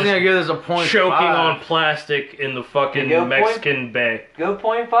gooses. I was just gonna give this a point. choking 5. on plastic in the fucking You go Mexican Bay. Go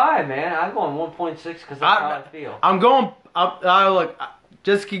 0.5, man. I'm going 1.6 because that's how I feel. I'm going. I look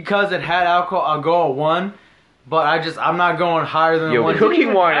just because it had alcohol. I'll go a 1. But I'm not going higher than Yo, one.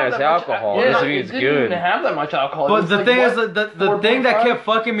 cooking wine have has that much alcohol. Yeah, Doesn't mean it it's didn't good. even have that much alcohol. It But was the like, thing what, is, the thing that 4.5? kept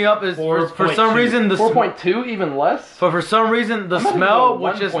fucking me up is for some 4.2. reason the 4.2, even less. But for some reason, the I'm not smell, even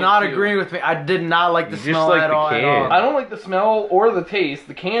which is not 1.2. agreeing with me, I did not like the You just smell like at the all. can. I don't like the smell or the taste.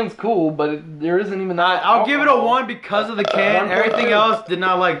 The can's cool, but there isn't even that. I'll give it a alcohol. 1 because of the can. 1.2. Everything else did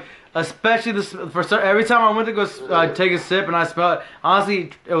not like, especially every time I went to go take a sip and I smelled it. Honestly,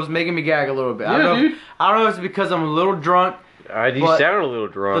 it was making me gag a little bit. I Yeah, don't know. dude. I don't know if it's because I'm a little drunk. You But sound a little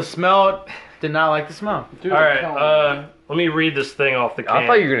The drunk. smell did not like the smell. Dude, All I'm right, telling you. let me read this thing off the can. I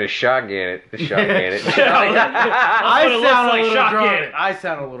thought you were gonna shotgun it. Shotgun it. That's what it looks sound like, a little shotgun. drunk. I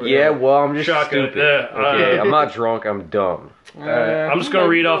sound a little Yeah, drunk. well, I'm just Shotgun, stupid. yeah, Okay, I'm not drunk. I'm dumb. I'm just gonna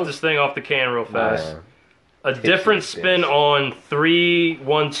read off this thing off the can real fast. A different spin on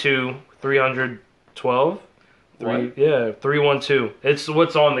 312 312. What? Yeah, 312. It's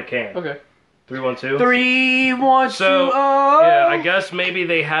what's on the can. Okay. 312. 3, 1, 2, So, oh. yeah, I guess maybe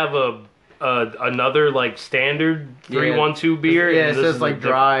they have another like standard 312 beer. Yeah, and it this says is like a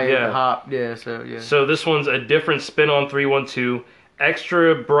dry yeah. and hop. Yeah, so yeah. So this one's a different spin on 312.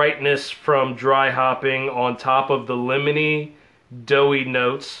 Extra brightness from dry hopping on top of the lemony, doughy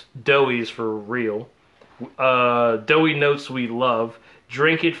notes. Doughy's for real. Doughy notes we love.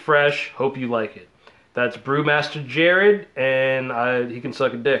 Drink it fresh. Hope you like it. That's Brewmaster Jared, and he can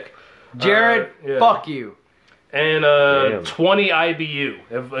suck a dick. Jared, yeah. fuck you. And Damn. 20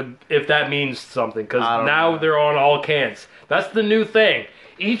 IBU, if that means something, because I don't now know. they're on all cans. That's the new thing.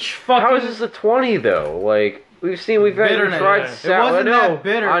 Each fucking How is this a 20 though? Like we've Bitterness, tried yeah. It sour. wasn't I know, that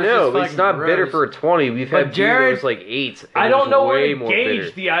bitter, I it was know, just but it's fucking not bitter gross. for a 20. We've But had Jared- beer that was like 8. I don't know where way to more gauge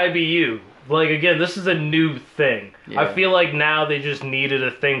bitter. the IBU. Like, again, this is a new thing. Yeah. I feel like now they just needed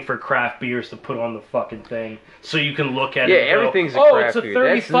a thing for craft beers to put on the fucking thing so you can look at Yeah, it and go, everything's a oh, craft it's a beer.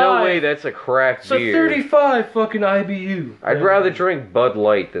 35. That's no way that's a craft It's a beer. 35 fucking IBU. I'd Yeah. rather drink Bud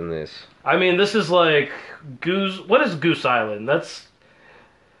Light than this. I mean, this is like Goose. What is Goose Island? That's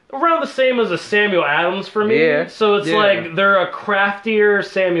around the same as a Samuel Adams for me. Yeah. So it's Yeah. like they're a craftier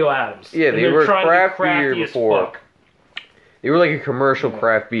Samuel Adams. Yeah, And they they're were trying to be craft beer crafty as before. fuck. They were like a commercial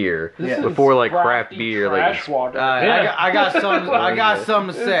craft beer This is before like craft crafty beer. trash Like water. Yeah. I got something. I got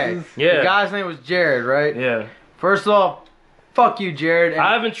something to say. Yeah. The guy's name was Jared, right? Yeah. First off, fuck you, Jared. And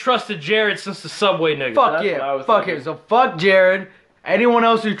I haven't trusted Jared since the Subway nigga. fuck That's what I yeah, was fuck thinking. him. So fuck Jared. Anyone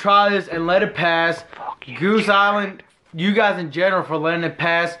else who try this and let it pass. Goose Island, you guys in general for letting it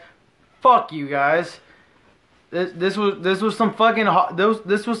pass. Fuck you guys. This was some fucking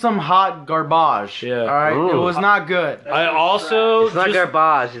this was some hot garbage. Yeah. All right. It Ooh. was not good. I also it's not just,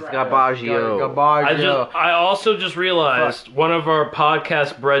 garbage, it's garbaggio. Garbage. I also just realized one of our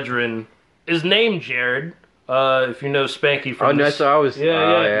podcast brethren is named Jared. If you know Spanky from Oh, no, this, so I was. yeah,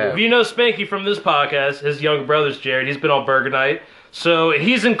 oh, yeah. If you know Spanky from this podcast, his younger brother's Jared. He's been on Burger Night, so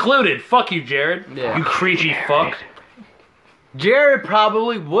he's included. Fuck you, Jared. Yeah. You creepy fuck. Jared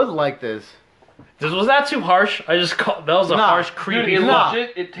probably would like this. Was that too harsh? I just called that was a Nah. harsh, Dude, creepy it Nah.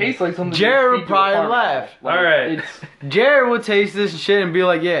 legit, it tastes like something. Jared you would feed to a probably farmer. laugh. Like, Alright. It's Jared would taste this shit and be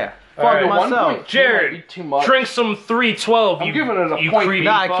like, yeah, All fuck right. myself. 1.2 Jared, might be too much. Drink some 312. I'm you, giving it a you point. creepy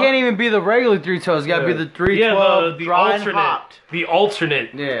Nah, it fuck. can't even be the regular 312. It's gotta be the 312 the dry and alternate. hopped. The alternate.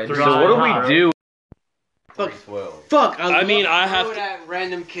 Yeah, three- dry So what do and we hopped. do? Fuck. I mean, I have to. that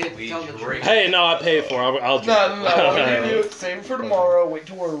random kid tell the truth. Hey, no, I pay for it. I'll drink. No. What do you do? Save for tomorrow. Wait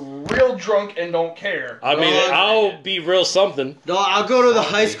till we're real drunk and don't care. I mean, I'll be real something. Dog, I'll go to the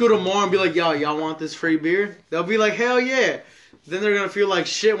high school tomorrow and be like, yo, y'all want this free beer? They'll be like, hell yeah. Then they're gonna feel like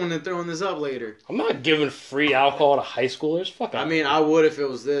shit when they're throwing this up later. I'm not giving free alcohol to high schoolers. Fuck. I mean, I would if it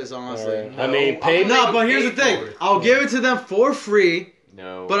was this, honestly. Alright. I mean, pay. No, but here's the thing. I'll give it to them for free,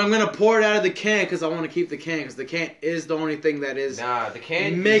 No. but I'm gonna pour it out of the can because I want to keep the can because the can is the only thing that is Nah, the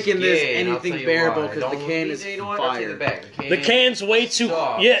can making is this gay, and I'll anything tell you bearable why. because the Don't- can is you know what? I'll take fire. it back. The can's way too.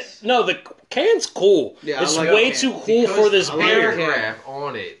 sucks. Yeah, no, the can's cool. Yeah, I it's like way the too can. cool Because for this I like beer. the Paragraph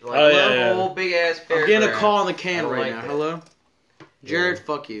on it. Like Oh, yeah, one yeah. whole big ass I'm paragraph. getting a call on the I can don't right like now. that. Hello? Jared,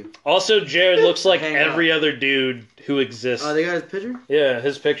 fuck you. Also, Jared looks like Hang every other dude who exists. They got his picture? Yeah,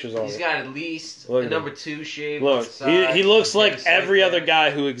 his picture's on He's it. got at least Look a at number 2 shave. Look, on the side. he looks He's like got a side every other back. guy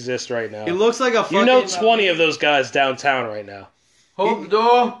who exists right now. He looks like a fucking... You know 20 of those guys downtown right now. Hold the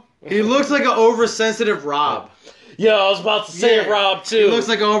door. He looks like an oversensitive Rob. Yeah, I was about to say Yeah. Rob He too. looks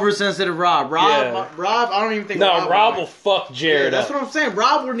like an oversensitive Rob. Yeah. Rob, I don't even think no, Rob would will like- fuck Yeah, Jared that's up. what I'm saying.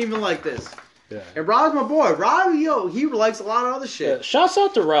 Rob wouldn't even like this. Yeah. And Rob's my boy. Rob, yo, he likes a lot of other Yeah, shit. shouts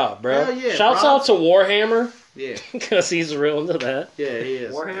out to Rob, bro. Hell yeah, Shouts Rob. out to Warhammer. Yeah, Because he's real into that. yeah, he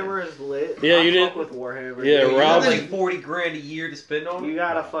is. Warhammer is lit. Yeah, I you fuck didn't- with Warhammer. Yeah, You Rob- got like 40 grand a year to spend on You it.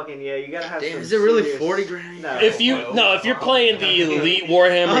 gotta fucking you gotta have. Damn, some is it really serious- 40 grand? No. If you're playing the Elite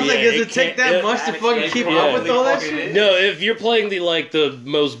Warhammer, I was like, yeah, does it take can't- that yeah. much to fucking keep Yeah. up with all that Fucking shit? is. No, if you're playing the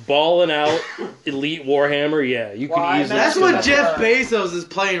most balling out Elite Warhammer, yeah, you Well, can I easily. That's imagine what Jeff Bezos is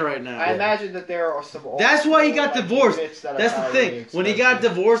playing right now. I imagine that there are some. That's why he got like, divorced. units that are That's the probably thing. When he got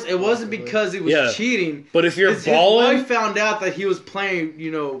expensive. divorced, it wasn't because he was Yeah. cheating. But if you're His balling, wife found out that he was playing,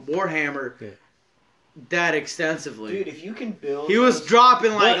 Warhammer Yeah. that extensively. Dude, if you can build. He was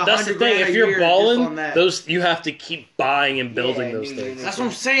dropping like well, that's the 100 thing. grand If a you're year just on balling, that. those you have to keep buying and building Yeah, those new things. units. That's what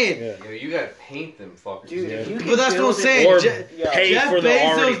I'm saying. Yeah. Yo, you gotta paint them fuckers. Dude, if you can But that's what I'm build it- saying. Or Yeah. pay Jeff for the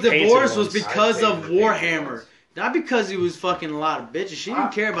already Bezos' painted divorce was ones. because I paid of for the painted Warhammer. ones. Not because he was fucking a lot of bitches. She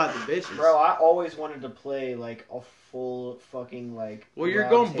didn't care about the bitches. Bro, I always wanted to play like a full fucking like. Well, you're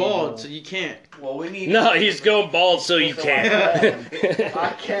round going table. bald, so you can't. Well, we need. No, he's going bald, so you can't.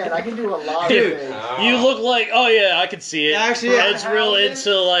 I can. I can do a lot Dude, of things. You look like, oh yeah, I can see it. Actually, Ed's real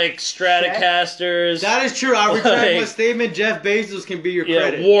into like Stratocasters. That is true. I retract my Like- statement. Jeff Bezos can be your Yeah,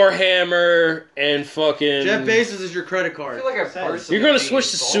 credit. Warhammer and fucking. Jeff Bezos is your credit I card. feel like I personally You're gonna being switch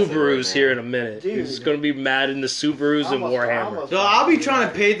to insulted Subarus right here now. in a minute. Dude. He's gonna be mad into Subarus and Warhammer. So I'll be trying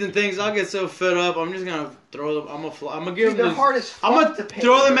to paint them things. I'll get so fed up. I'm just gonna throw them. I'm gonna give Dude, them. they're hard as fuck I'm gonna to paint.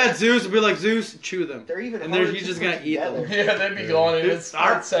 throw them at Zeus and be like, Zeus, chew them. They're even and harder he's to just put gonna eat them. together. Yeah, they'd be gone in a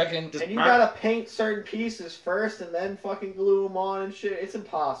split second. And you gotta paint certain pieces first and then fucking glue them on and shit. It's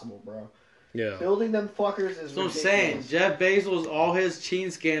impossible, bro. Yeah. Building them fuckers is That's what I'm ridiculous. saying. Jeff Bezos, all his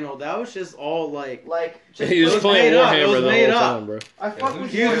cheating scandal, that was just all like. Like, He was It was playing made up. It Warhammer was the made whole up. time, bro. I fuck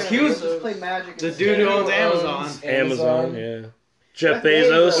with He was- Warhammer, he was just play Magic. the and dude who stuff. owns Amazon. Amazon, yeah. Jeff Jeff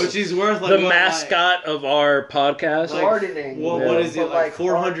Bezos. Bezos, Which he's worth like the what, mascot of our podcast. Like, Gardening. Well, Yeah. what is it, But, like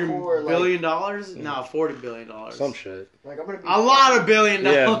 $400 hardcore, billion? No, $40 billion. Some shit. Like, I'm gonna be A lot of $billion.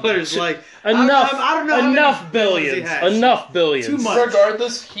 Yeah. Like Enough. I don't know how many Enough billions he billions. has. Enough billions. Too much.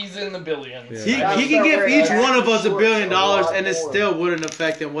 Regardless, he's in the billions. Yeah. He can give each one of us $1 billion, A lot and it more. still wouldn't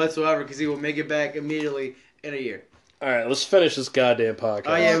affect him whatsoever because he will make it back immediately in a year. All right, let's finish this goddamn podcast.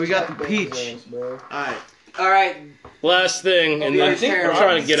 Oh yeah, we got the Jeff peach. Bezos, bro. All right. All right. Last thing, and Yeah, then I think I'm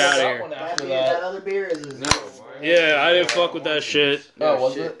trying to get out of That here. one That, after beer, that that. other beer is. No, why? Yeah, I didn't fuck with that shit. Oh,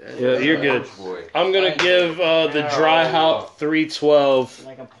 was shit. it? Yeah, you're good. Boy. I'm gonna give the Dry Hop 312.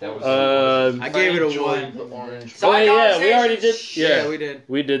 Like a That was- Uh, I gave it a enjoyed 1. the orange. oh Side yeah, we already did. conversations. Yeah, we did.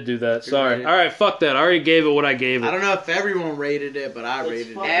 we did do that. We Sorry. rated. All right, fuck that. I already gave it what I gave I it. don't know if everyone rated it, but I It's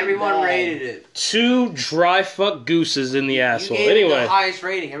rated fun. it. Everyone bad. rated it. 2 dry fuck gooses in the You asshole. gave it Anyway, the highest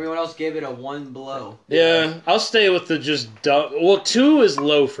rating. Everyone else gave it a 1 below. yeah, I'll stay with the just dumb. Well, 2 is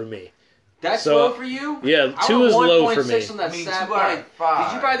low for me. That's So- low for you? Yeah, I 2 went is low for 1.6 me. on that I mean, sad 2 out bite. of 5.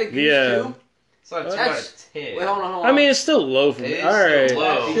 Did you buy the goose Yeah. too? It's not 2 out That's- of 10. Wait, hold on. I mean, it's still low for It me. is All right, still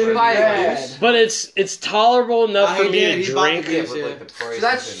low. Did you buy a bad. goose? but it's tolerable enough for he me did. to He bought the drink. goose. Yeah, but Yeah. like the price So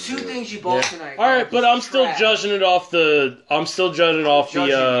that's is 2 into it. things you bought Yeah. tonight. All right, but I'm still Trash. judging it off the. I'm still judging off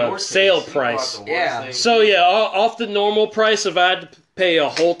Judging the your taste. sale You bought price. the worst Yeah. thing. So yeah, off the normal price, if I had to pay a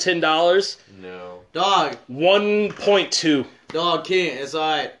whole $10, No. Dog, 1.2. dog, Ken, it's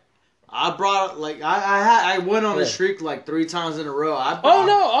alright. I brought like I went on a streak like 3 times in a row. I Oh brought,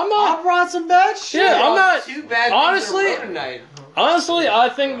 no, I'm not. I brought some bad shit. Yeah, I'm not. 2 bad honestly- things in a row tonight. Honestly, I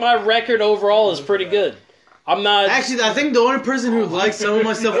think my record overall is pretty good. I'm not. Actually, I think the only person who liked some of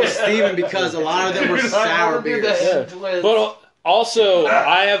my stuff was Steven because a lot of them were sour beers. Yeah. But also,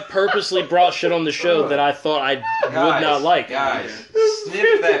 I have purposely brought shit on the show that I thought I would not like. Guys,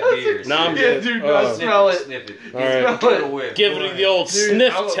 sniff that beer. Nah, I'm Yeah, good. dude, Oh. smell it. Sniff it. All right. Give it a whiff. Give it the old Dude,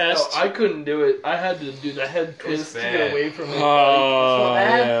 sniff I don't test. know. I couldn't do it. I had to do the head twist to bad. get away from it. Oh,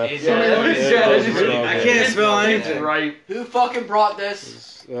 yeah. It's Yeah, really it's- good. yeah, It's it's- really I good. can't smell It's anything. right. Who fucking brought this?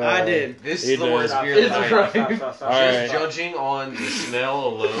 I did. This He is the did. worst beer It's tonight. right. All right. Just judging on the smell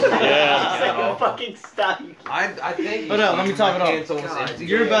alone. Yeah. Fucking stop. I think. Hold on, let me top it my off. can's almost empty.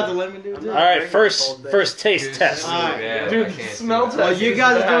 You're about to let me do it. All right, first taste Dude, test. this is really Alright. bad. Dude, I can't do smell that. test. Well, you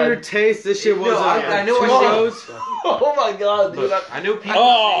guys are doing your taste. This shit No, was I know two what shows. Oh my god, dude. But I know people.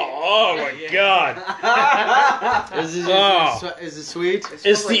 Oh my god! Is it, Oh. is it sweet?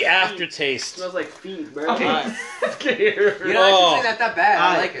 It's the aftertaste. Smells like feet, bro. Alright. You're Scared. not Oh. actually not that bad.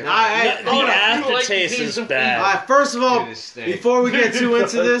 I like it. Alright, The hold on. aftertaste is bad. Alright, first of all, Dude, this stinks. before we get too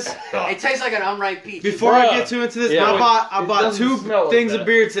into this, It tastes like an unripe peach. before Bruh. I get too into this, Yeah. I It bought doesn't 2 smell like things that. of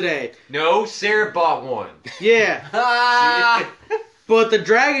beer today. No, Sarah bought one. Yeah, Ah, But the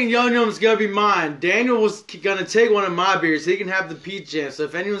Dragon Yum Yum's gonna be mine. Daniel was gonna take one of my beers. He can have the peach jam. So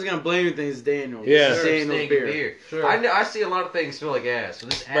if anyone's gonna blame anything, it's Daniel. Yeah. It's Daniel's Stinking beer. Sure. I see a lot of things smell like ass. So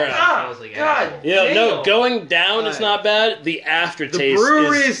this Bruh. ass smells like asshole. Yeah, no, Damn. going down is Right. not bad. The aftertaste The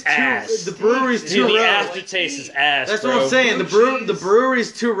brewery is ass. The brewery's Dude, two the rows. aftertaste is ass. That's bro. what I'm saying. The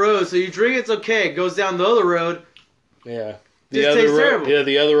brewery's two roads. So you drink it's okay. It goes down the other road. Yeah. Just other tastes road, terrible. yeah,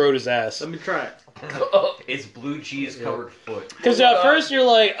 the other road is ass. Let me try it. It's blue cheese covered foot. Because at first you're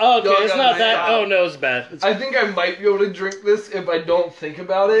like, oh, okay, Y'all it's gotta not make that. out. Oh no, it's bad. It's, I think I might be able to drink this if I don't think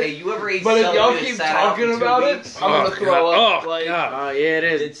about it. Hey, you ever ate But if celery y'all that keep sat out for talking 2 about weeks? it, I'm gonna throw up. Oh, Like, God. Oh yeah, it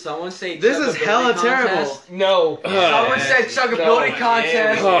is. Did someone say This is chuggability hella contest? terrible. no. Someone Yeah. said chuggability No.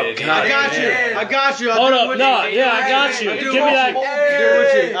 contest. Oh, Yeah, God. I got you. Yeah. I got you. I'll Hold do up, what no, you yeah, I got you. I'll do Give me what that. you- I'll do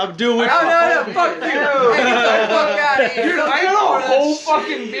what you. I'll do what you. No, fuck you. Hey, get the fuck out of here. Dude, I got a whole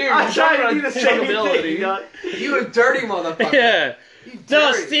fucking beer. I You're tried talking to do about the same chuggability. thing. You a dirty motherfucker. Yeah. You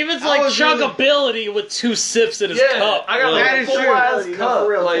No, dirty. Steven's I like was really- chuggability with 2 sips in his Yeah, cup. I got Like, that a is full true. ass No, cup. for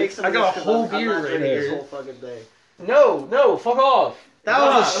real, Like, take some I of got a this 'cause whole I'm beer not right drinking this here. whole fucking day. No, fuck off. That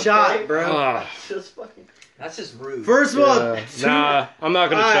was a Okay. shot, bro. ah, Just fucking. That's just rude. First of all, yeah. Nah, I'm not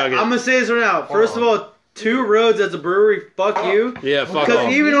gonna chug it. I'm gonna say this right now. First of all, 2 roads as a brewery. Fuck you. Yeah, fuck Because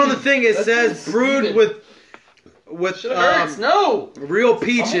off. even on the thing it That's says not brewed Steven. with Shit hurts. No. real I'm gonna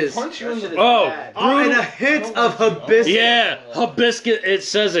peaches. punch you in the. Oh, Oh, and a hint of hibiscus. yeah, hibiscus. It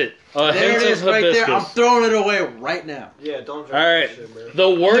says it. There Hint it is of right there. I'm hibiscus. throwing it away right now. Yeah, don't drink All right. that shit, bro. The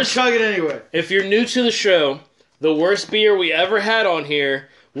I'm gonna worst. chug it anyway. If you're new to the show, the worst beer we ever had on here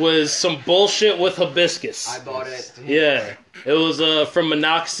was some bullshit with hibiscus. I bought it. Yeah, it was from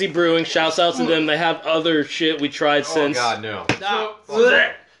Monocacy Brewing. Shouts out to them. They have other shit we tried Oh since. God, no.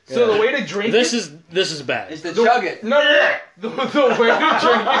 So the way to drink This it. is bad. It's the chug it. No. The way to drink it.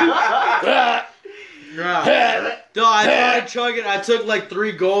 Ah, Right. No, I tried chugging. I took like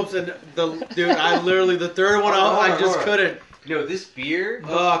 3 gulps, and I literally the third one I just couldn't. No, this beer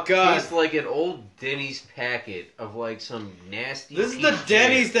Oh god. tastes like an old Denny's packet of like some nasty. This is the peach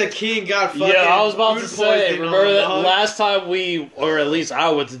Denny's that Keen got fucking. yeah, I was about to food say. poisoning Remember on, that dog. last time or at least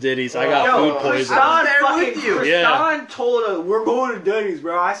I went to Denny's. I got Yo, food poisoning. I was there fucking with you. Yeah. Kristan told us we're going to Denny's,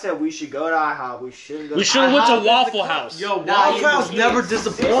 bro. I said we should go to IHOP. We shouldn't go. We should have went to Waffle House. Yo, Nah, Waffle House he- never he-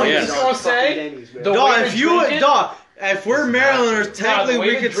 disappoints. Yeah. You know what I'm saying? Denny's, bro. The Dog, way if to you drink it- dog, if we're Marylanders, technically the way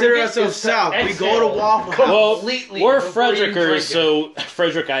we to consider drink it ourselves is to South. We go exhale. to Waffle House. Well, Completely we're before you drink Frederickers, it. so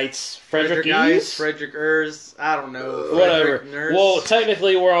Fredericites. Frederick Fredericese? I don't know. Whatever. Frederick Nurse. Well,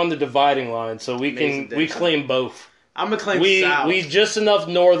 technically we're on the dividing line, so we Amazing can we day. claim both. I'm gonna claim We South. we just enough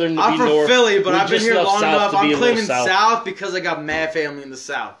northern to I'm be from north. Philly, but We're I've been just here enough long south enough. to be I'm a little claiming south. South because I got mad family in the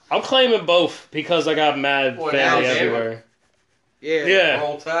South. I'm claiming both because I got mad What, family Alabama? everywhere. Yeah. Yeah,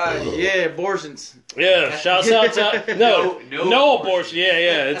 Roll Tide. Yeah, abortions. yeah. Shouts out to no abortion.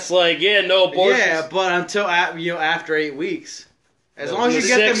 Yeah. It's like no abortions. Yeah, but until after 8 weeks. As long as you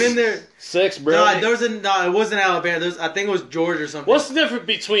get 6. them in there. 6, bro. No, it wasn't Alabama. I think it was Georgia or something. What's the difference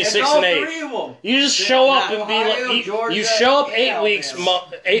between It's 6 all and 8? 3 of them. You just show up Nah, and be Ohio, like, Georgia, you show up and 8 weeks,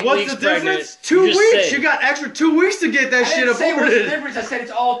 Alabama. 8 What's weeks the pregnant. difference? 2 just weeks. say- You got extra 2 weeks to get that I shit didn't say what's the aborted. difference. I said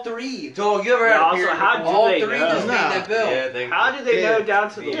it's all 3. Dog, you ever had Yeah, a also, period? how do All they 3 know? just made Nah. that bill. Yeah, they. How did they Yeah. know down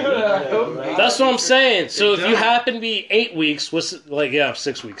to the week? That's what I'm saying. So if you don't. happen to be 8 weeks, what's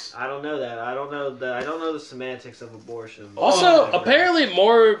 6 weeks? I don't know that. I don't know the semantics of abortion. Also, apparently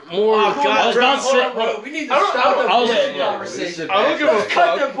more. Oh, God, I was about to say. Bro, we need to I don't- stop I the don't- abortion yeah. conversation. I don't give a Let's cut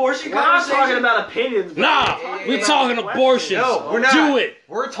fuck. the abortion We're not conversation. talking about opinions. bro. Nah, We're we about talking questions. abortions. No, we're not. Do it.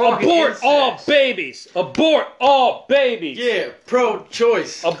 We're talking Abort incest. all babies. Abort all babies. Yeah,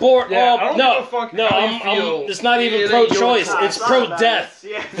 pro-choice. Abort Yeah, I all. don't No, give a fuck no. how you feel. It's not even It ain't your pro-choice. Nah, It's not about pro-death. us.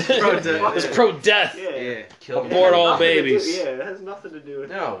 Yeah. Pro-death. It's pro-death. Yeah. Kill Abort all Nothing to do- babies. Yeah, it has nothing to do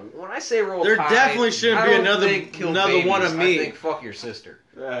with. No, when I say roll There tide, definitely shouldn't I be don't another- think kill another babies. one of me. I think fuck your sister.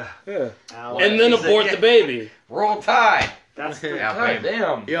 Ugh. Yeah. Ow. And then She said, abort yeah. the baby. Roll tide. That's the Yeah, God baby.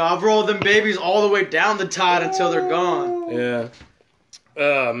 damn. Yo, I've rolled them babies all the way down the tide until they're gone. Yeah.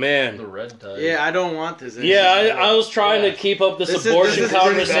 Oh man. red tide. Yeah, I don't want this. Yeah, I was trying to keep up this This is- abortion this is-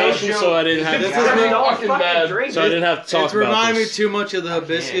 conversation, this is- so I didn't have this to. is- Don't fucking fucking bad. drink So I it. didn't have to talk It's about reminding me this. too much of the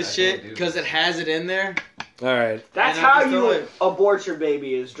hibiscus I can't shit do because it has it in there. All right. That's And I how just you throw it. abort your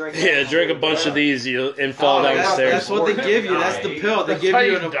baby is drink. Yeah, drink a bunch of these and fall Oh, that's, downstairs. that's what they give you. That's the pill. They That's give how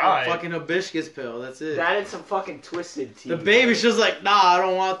you you a die. fucking hibiscus pill. That's it. That and some fucking twisted tea. The baby's just like, nah, I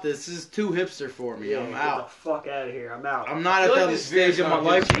don't want this. This is too hipster for me. Yeah, I'm get out. the fuck out of here. I'm out. I'm not I at feel like that this stage beer's of my not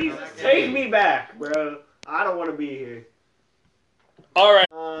life. good. Jesus, take me back, bro. I don't want to be here. All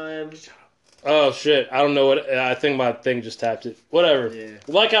right. Oh shit! I don't know what. I think my thing just tapped it. Whatever. Yeah.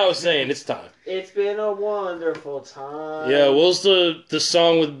 Like I was saying, it's time. It's been a wonderful time. Yeah. What was the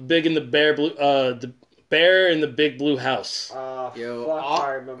song with Big and the Bear Blue? The Bear in the Big Blue House. Yo, Fuck,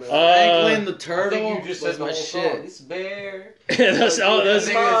 I remember that. Franklin the I Turtle. think you just was said the my whole shit. song. It's bear. That's all.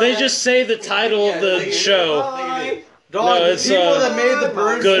 They just say the title of the show. Bye. Dog, No, the it's, people uh, that made the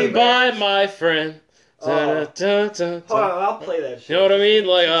Bernstein Goodbye, my friend. Oh. Da-da-da-da-da. Hold on, I'll play that shit. You know what I mean?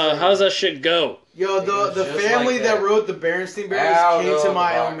 Like, how does that shit go? Yo, the Just family like that. that. wrote the Berenstain Bears Out came of to the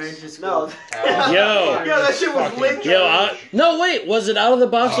my box. elementary school. No. Yo. Yo, that shit was lit. No, wait. Was it Out of the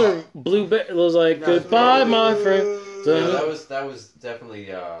Box or Blue Bear? It was like, No, goodbye, my friend. Yeah, that was definitely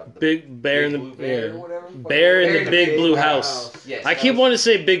the Big Bear in the Blue Bear or yeah. whatever. Bear in the Big Blue House. Yes, I keep wanting to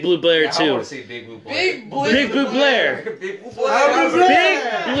say Big Blue Blair I too. want to say Big Blue Blair. Big Blue Blair. Big Blue Happy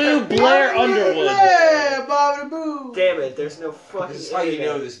Blair. Big Blue Blair Underwood. Yeah, Bobby Boo. Damn it, there's no fucking. This is how you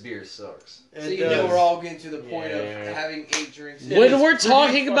know this beer sucks. So you know we're all getting to the point of Yeah. having 8 drinks. When we're pretty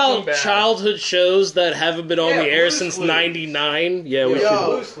talking about fucking bad. childhood shows that haven't been on Yeah, the air Blue's since Clues. '99, yeah, we Yo. should.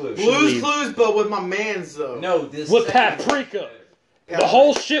 Blue's Clues. Blues leave. Clues, but with my mans though. No, this With second- paprika. The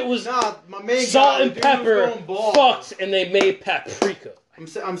whole shit was Nah, my main salt guy, and the dude was pepper going bald. fucked, and they made paprika.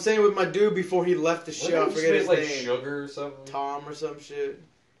 I'm saying with my dude before he left the show. I Wasn't it forget his like name. sugar or something? Tom or some shit.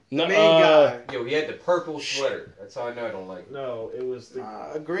 No, Main guy. Yo, he had the purple sweater. That's how I know I don't like it. No, it was the.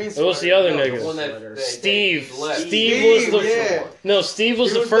 A green. It was the other No, nigga. the one that Steve. he left. Steve was the yeah. no. Steve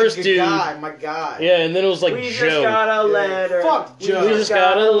was He the first good dude. guy, my guy. Yeah, and then it was like we just Joe. got a letter. Fuck Joe. We just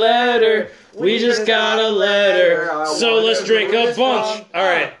got a letter. We just got a letter. So let's drink a bunch. All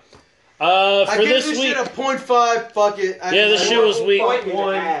right. I For give this this week, shit a 0.5. Fuck it. Yeah, this shit was weak.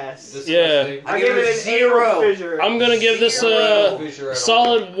 One. Ass. Disgusting. Yeah. I give it an 0. I'm gonna give this Fisher, I a don't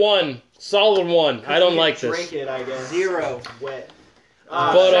solid 1. Solid 1. I don't like this. Drink it, I guess. 0. Wet.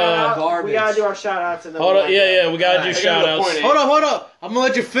 But, shout out- garbage. we gotta do our shout outs and then Hold we'll on. Yeah, we gotta do Alright, I shout gotta outs. point Hold up. I'm gonna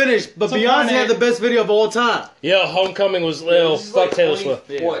let you finish. But Beyonce had the best video of all time. Yeah, Homecoming was ill. This is Fuck like Taylor 20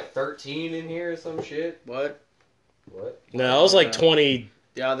 Swift. What, 13 in here or some shit? What? What? No, it was like 20.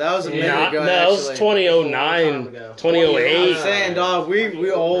 Yeah, that was a minute Nah, ago. no, it was actually. 2009, Long time ago. 2008. I'm saying, dog, we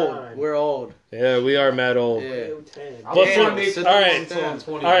old. We're old. Yeah, we are mad old. Yeah. But Damn, for, sit all down, right, sit down.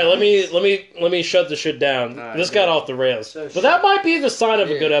 all right. Let me shut the shit down. All right, This got off the rails, So but that might be the sign of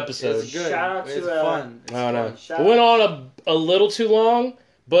a Yeah, good episode. It's good. Shout out It's to, fun. It's I don't know. fun. Shout We went on a little too long,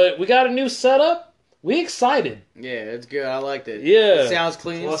 but we got a new setup. We excited. Yeah, it's good. I liked it. Yeah. It sounds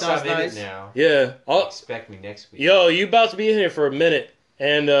clean. Plus, sounds I'm in nice. it now. Yeah. Expect me next week. Yo, you about to be in here for a minute,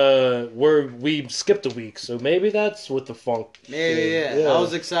 and we skipped a week, so maybe that's what the funk. Maybe, yeah. Yeah. I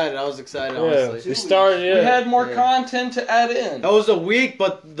was excited, Yeah, honestly. we started. Yeah. We had more Yeah. content to add in. That was a week,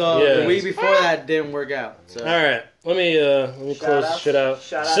 but the Yeah. week before that didn't work out. So. All right, let me close this Shout-outs? shit out.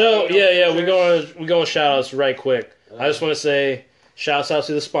 Shout-out So to yeah, Anchor. we're going shout outs right quick. I just want to say shouts out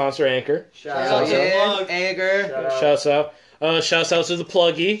to the sponsor Anchor. Shout Shout out out. to Anchor. Shout out. Shouts out. Shouts out to the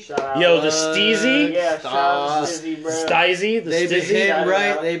pluggy. Shout out. Yo, the Steezy, Yeah, shout out to Stizzy, bro. Stizy, the They been Stizzy. hitting Shout right.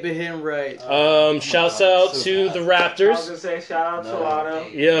 out. They been hitting right. Shouts out to the I was Raptors. gonna say shout out Toronto.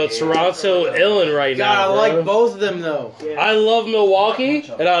 Yo, Toronto illin right God, now, I bro. like both of them though. Yeah. I love Milwaukee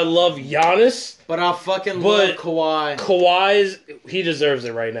and I love Giannis. But I fucking But- love Kawhi. Kawhi's, he deserves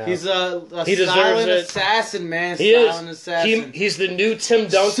it right now. He's a He deserves silent it. assassin, man. He is. Silent assassin. He's the new Tim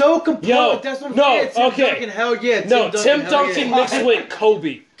Duncan. So composed. Yo, That's what I'm no, saying. Tim okay. Duncan, hell yeah. No, Tim hell Duncan yeah. mixed with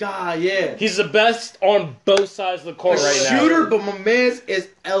Kobe. God, yeah. He's the best on both sides of the court a right now. shooter, but my man's is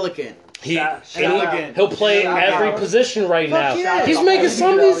elegant. And Elegant. he'll play Shout every out. position right now. Fuck yeah. He's making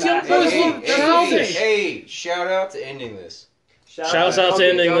some of these young boys Hey, look childish. hey, shout out to ending this. Shouts out to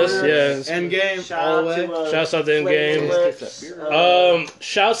ending this, yeah. Endgame, Shout all the out way. to Shouts out to Flaming Endgame. Lips.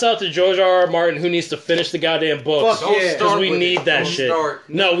 Shouts out to George R.R. Martin who needs to finish the goddamn books. Fuck yeah. Because we with need it. that Don't shit. start.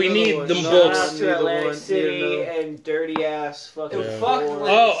 No, we need them No, Shout books. out to Neither Atlantic one, City neither no. and dirty ass fucking. Yeah. Fuck Florida.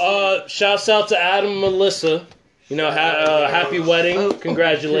 Oh, shouts out to Adam and Melissa. You know, happy wedding.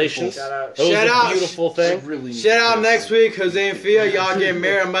 Congratulations. Shout out. It was Shout a out. beautiful thing. Really Shout out next week, Jose and Fia. Y'all getting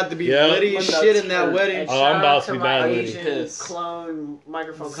married. I'm about to be Yeah. litty as shit in that wedding. And Oh, shout I'm about out to be my badly Asian pissed. clone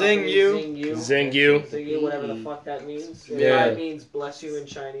microphone Zing company, you. Zing you. Zing you, whatever the fuck that means. It Yeah. probably means bless you in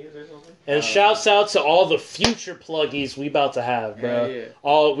Chinese or something. And shouts out to all the future pluggies we about to have, bro.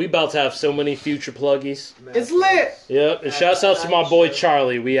 Yeah. We about to have so many future pluggies. It's lit. Yep. And shouts out to my boy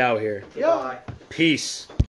Charlie. We out here. Goodbye. Peace.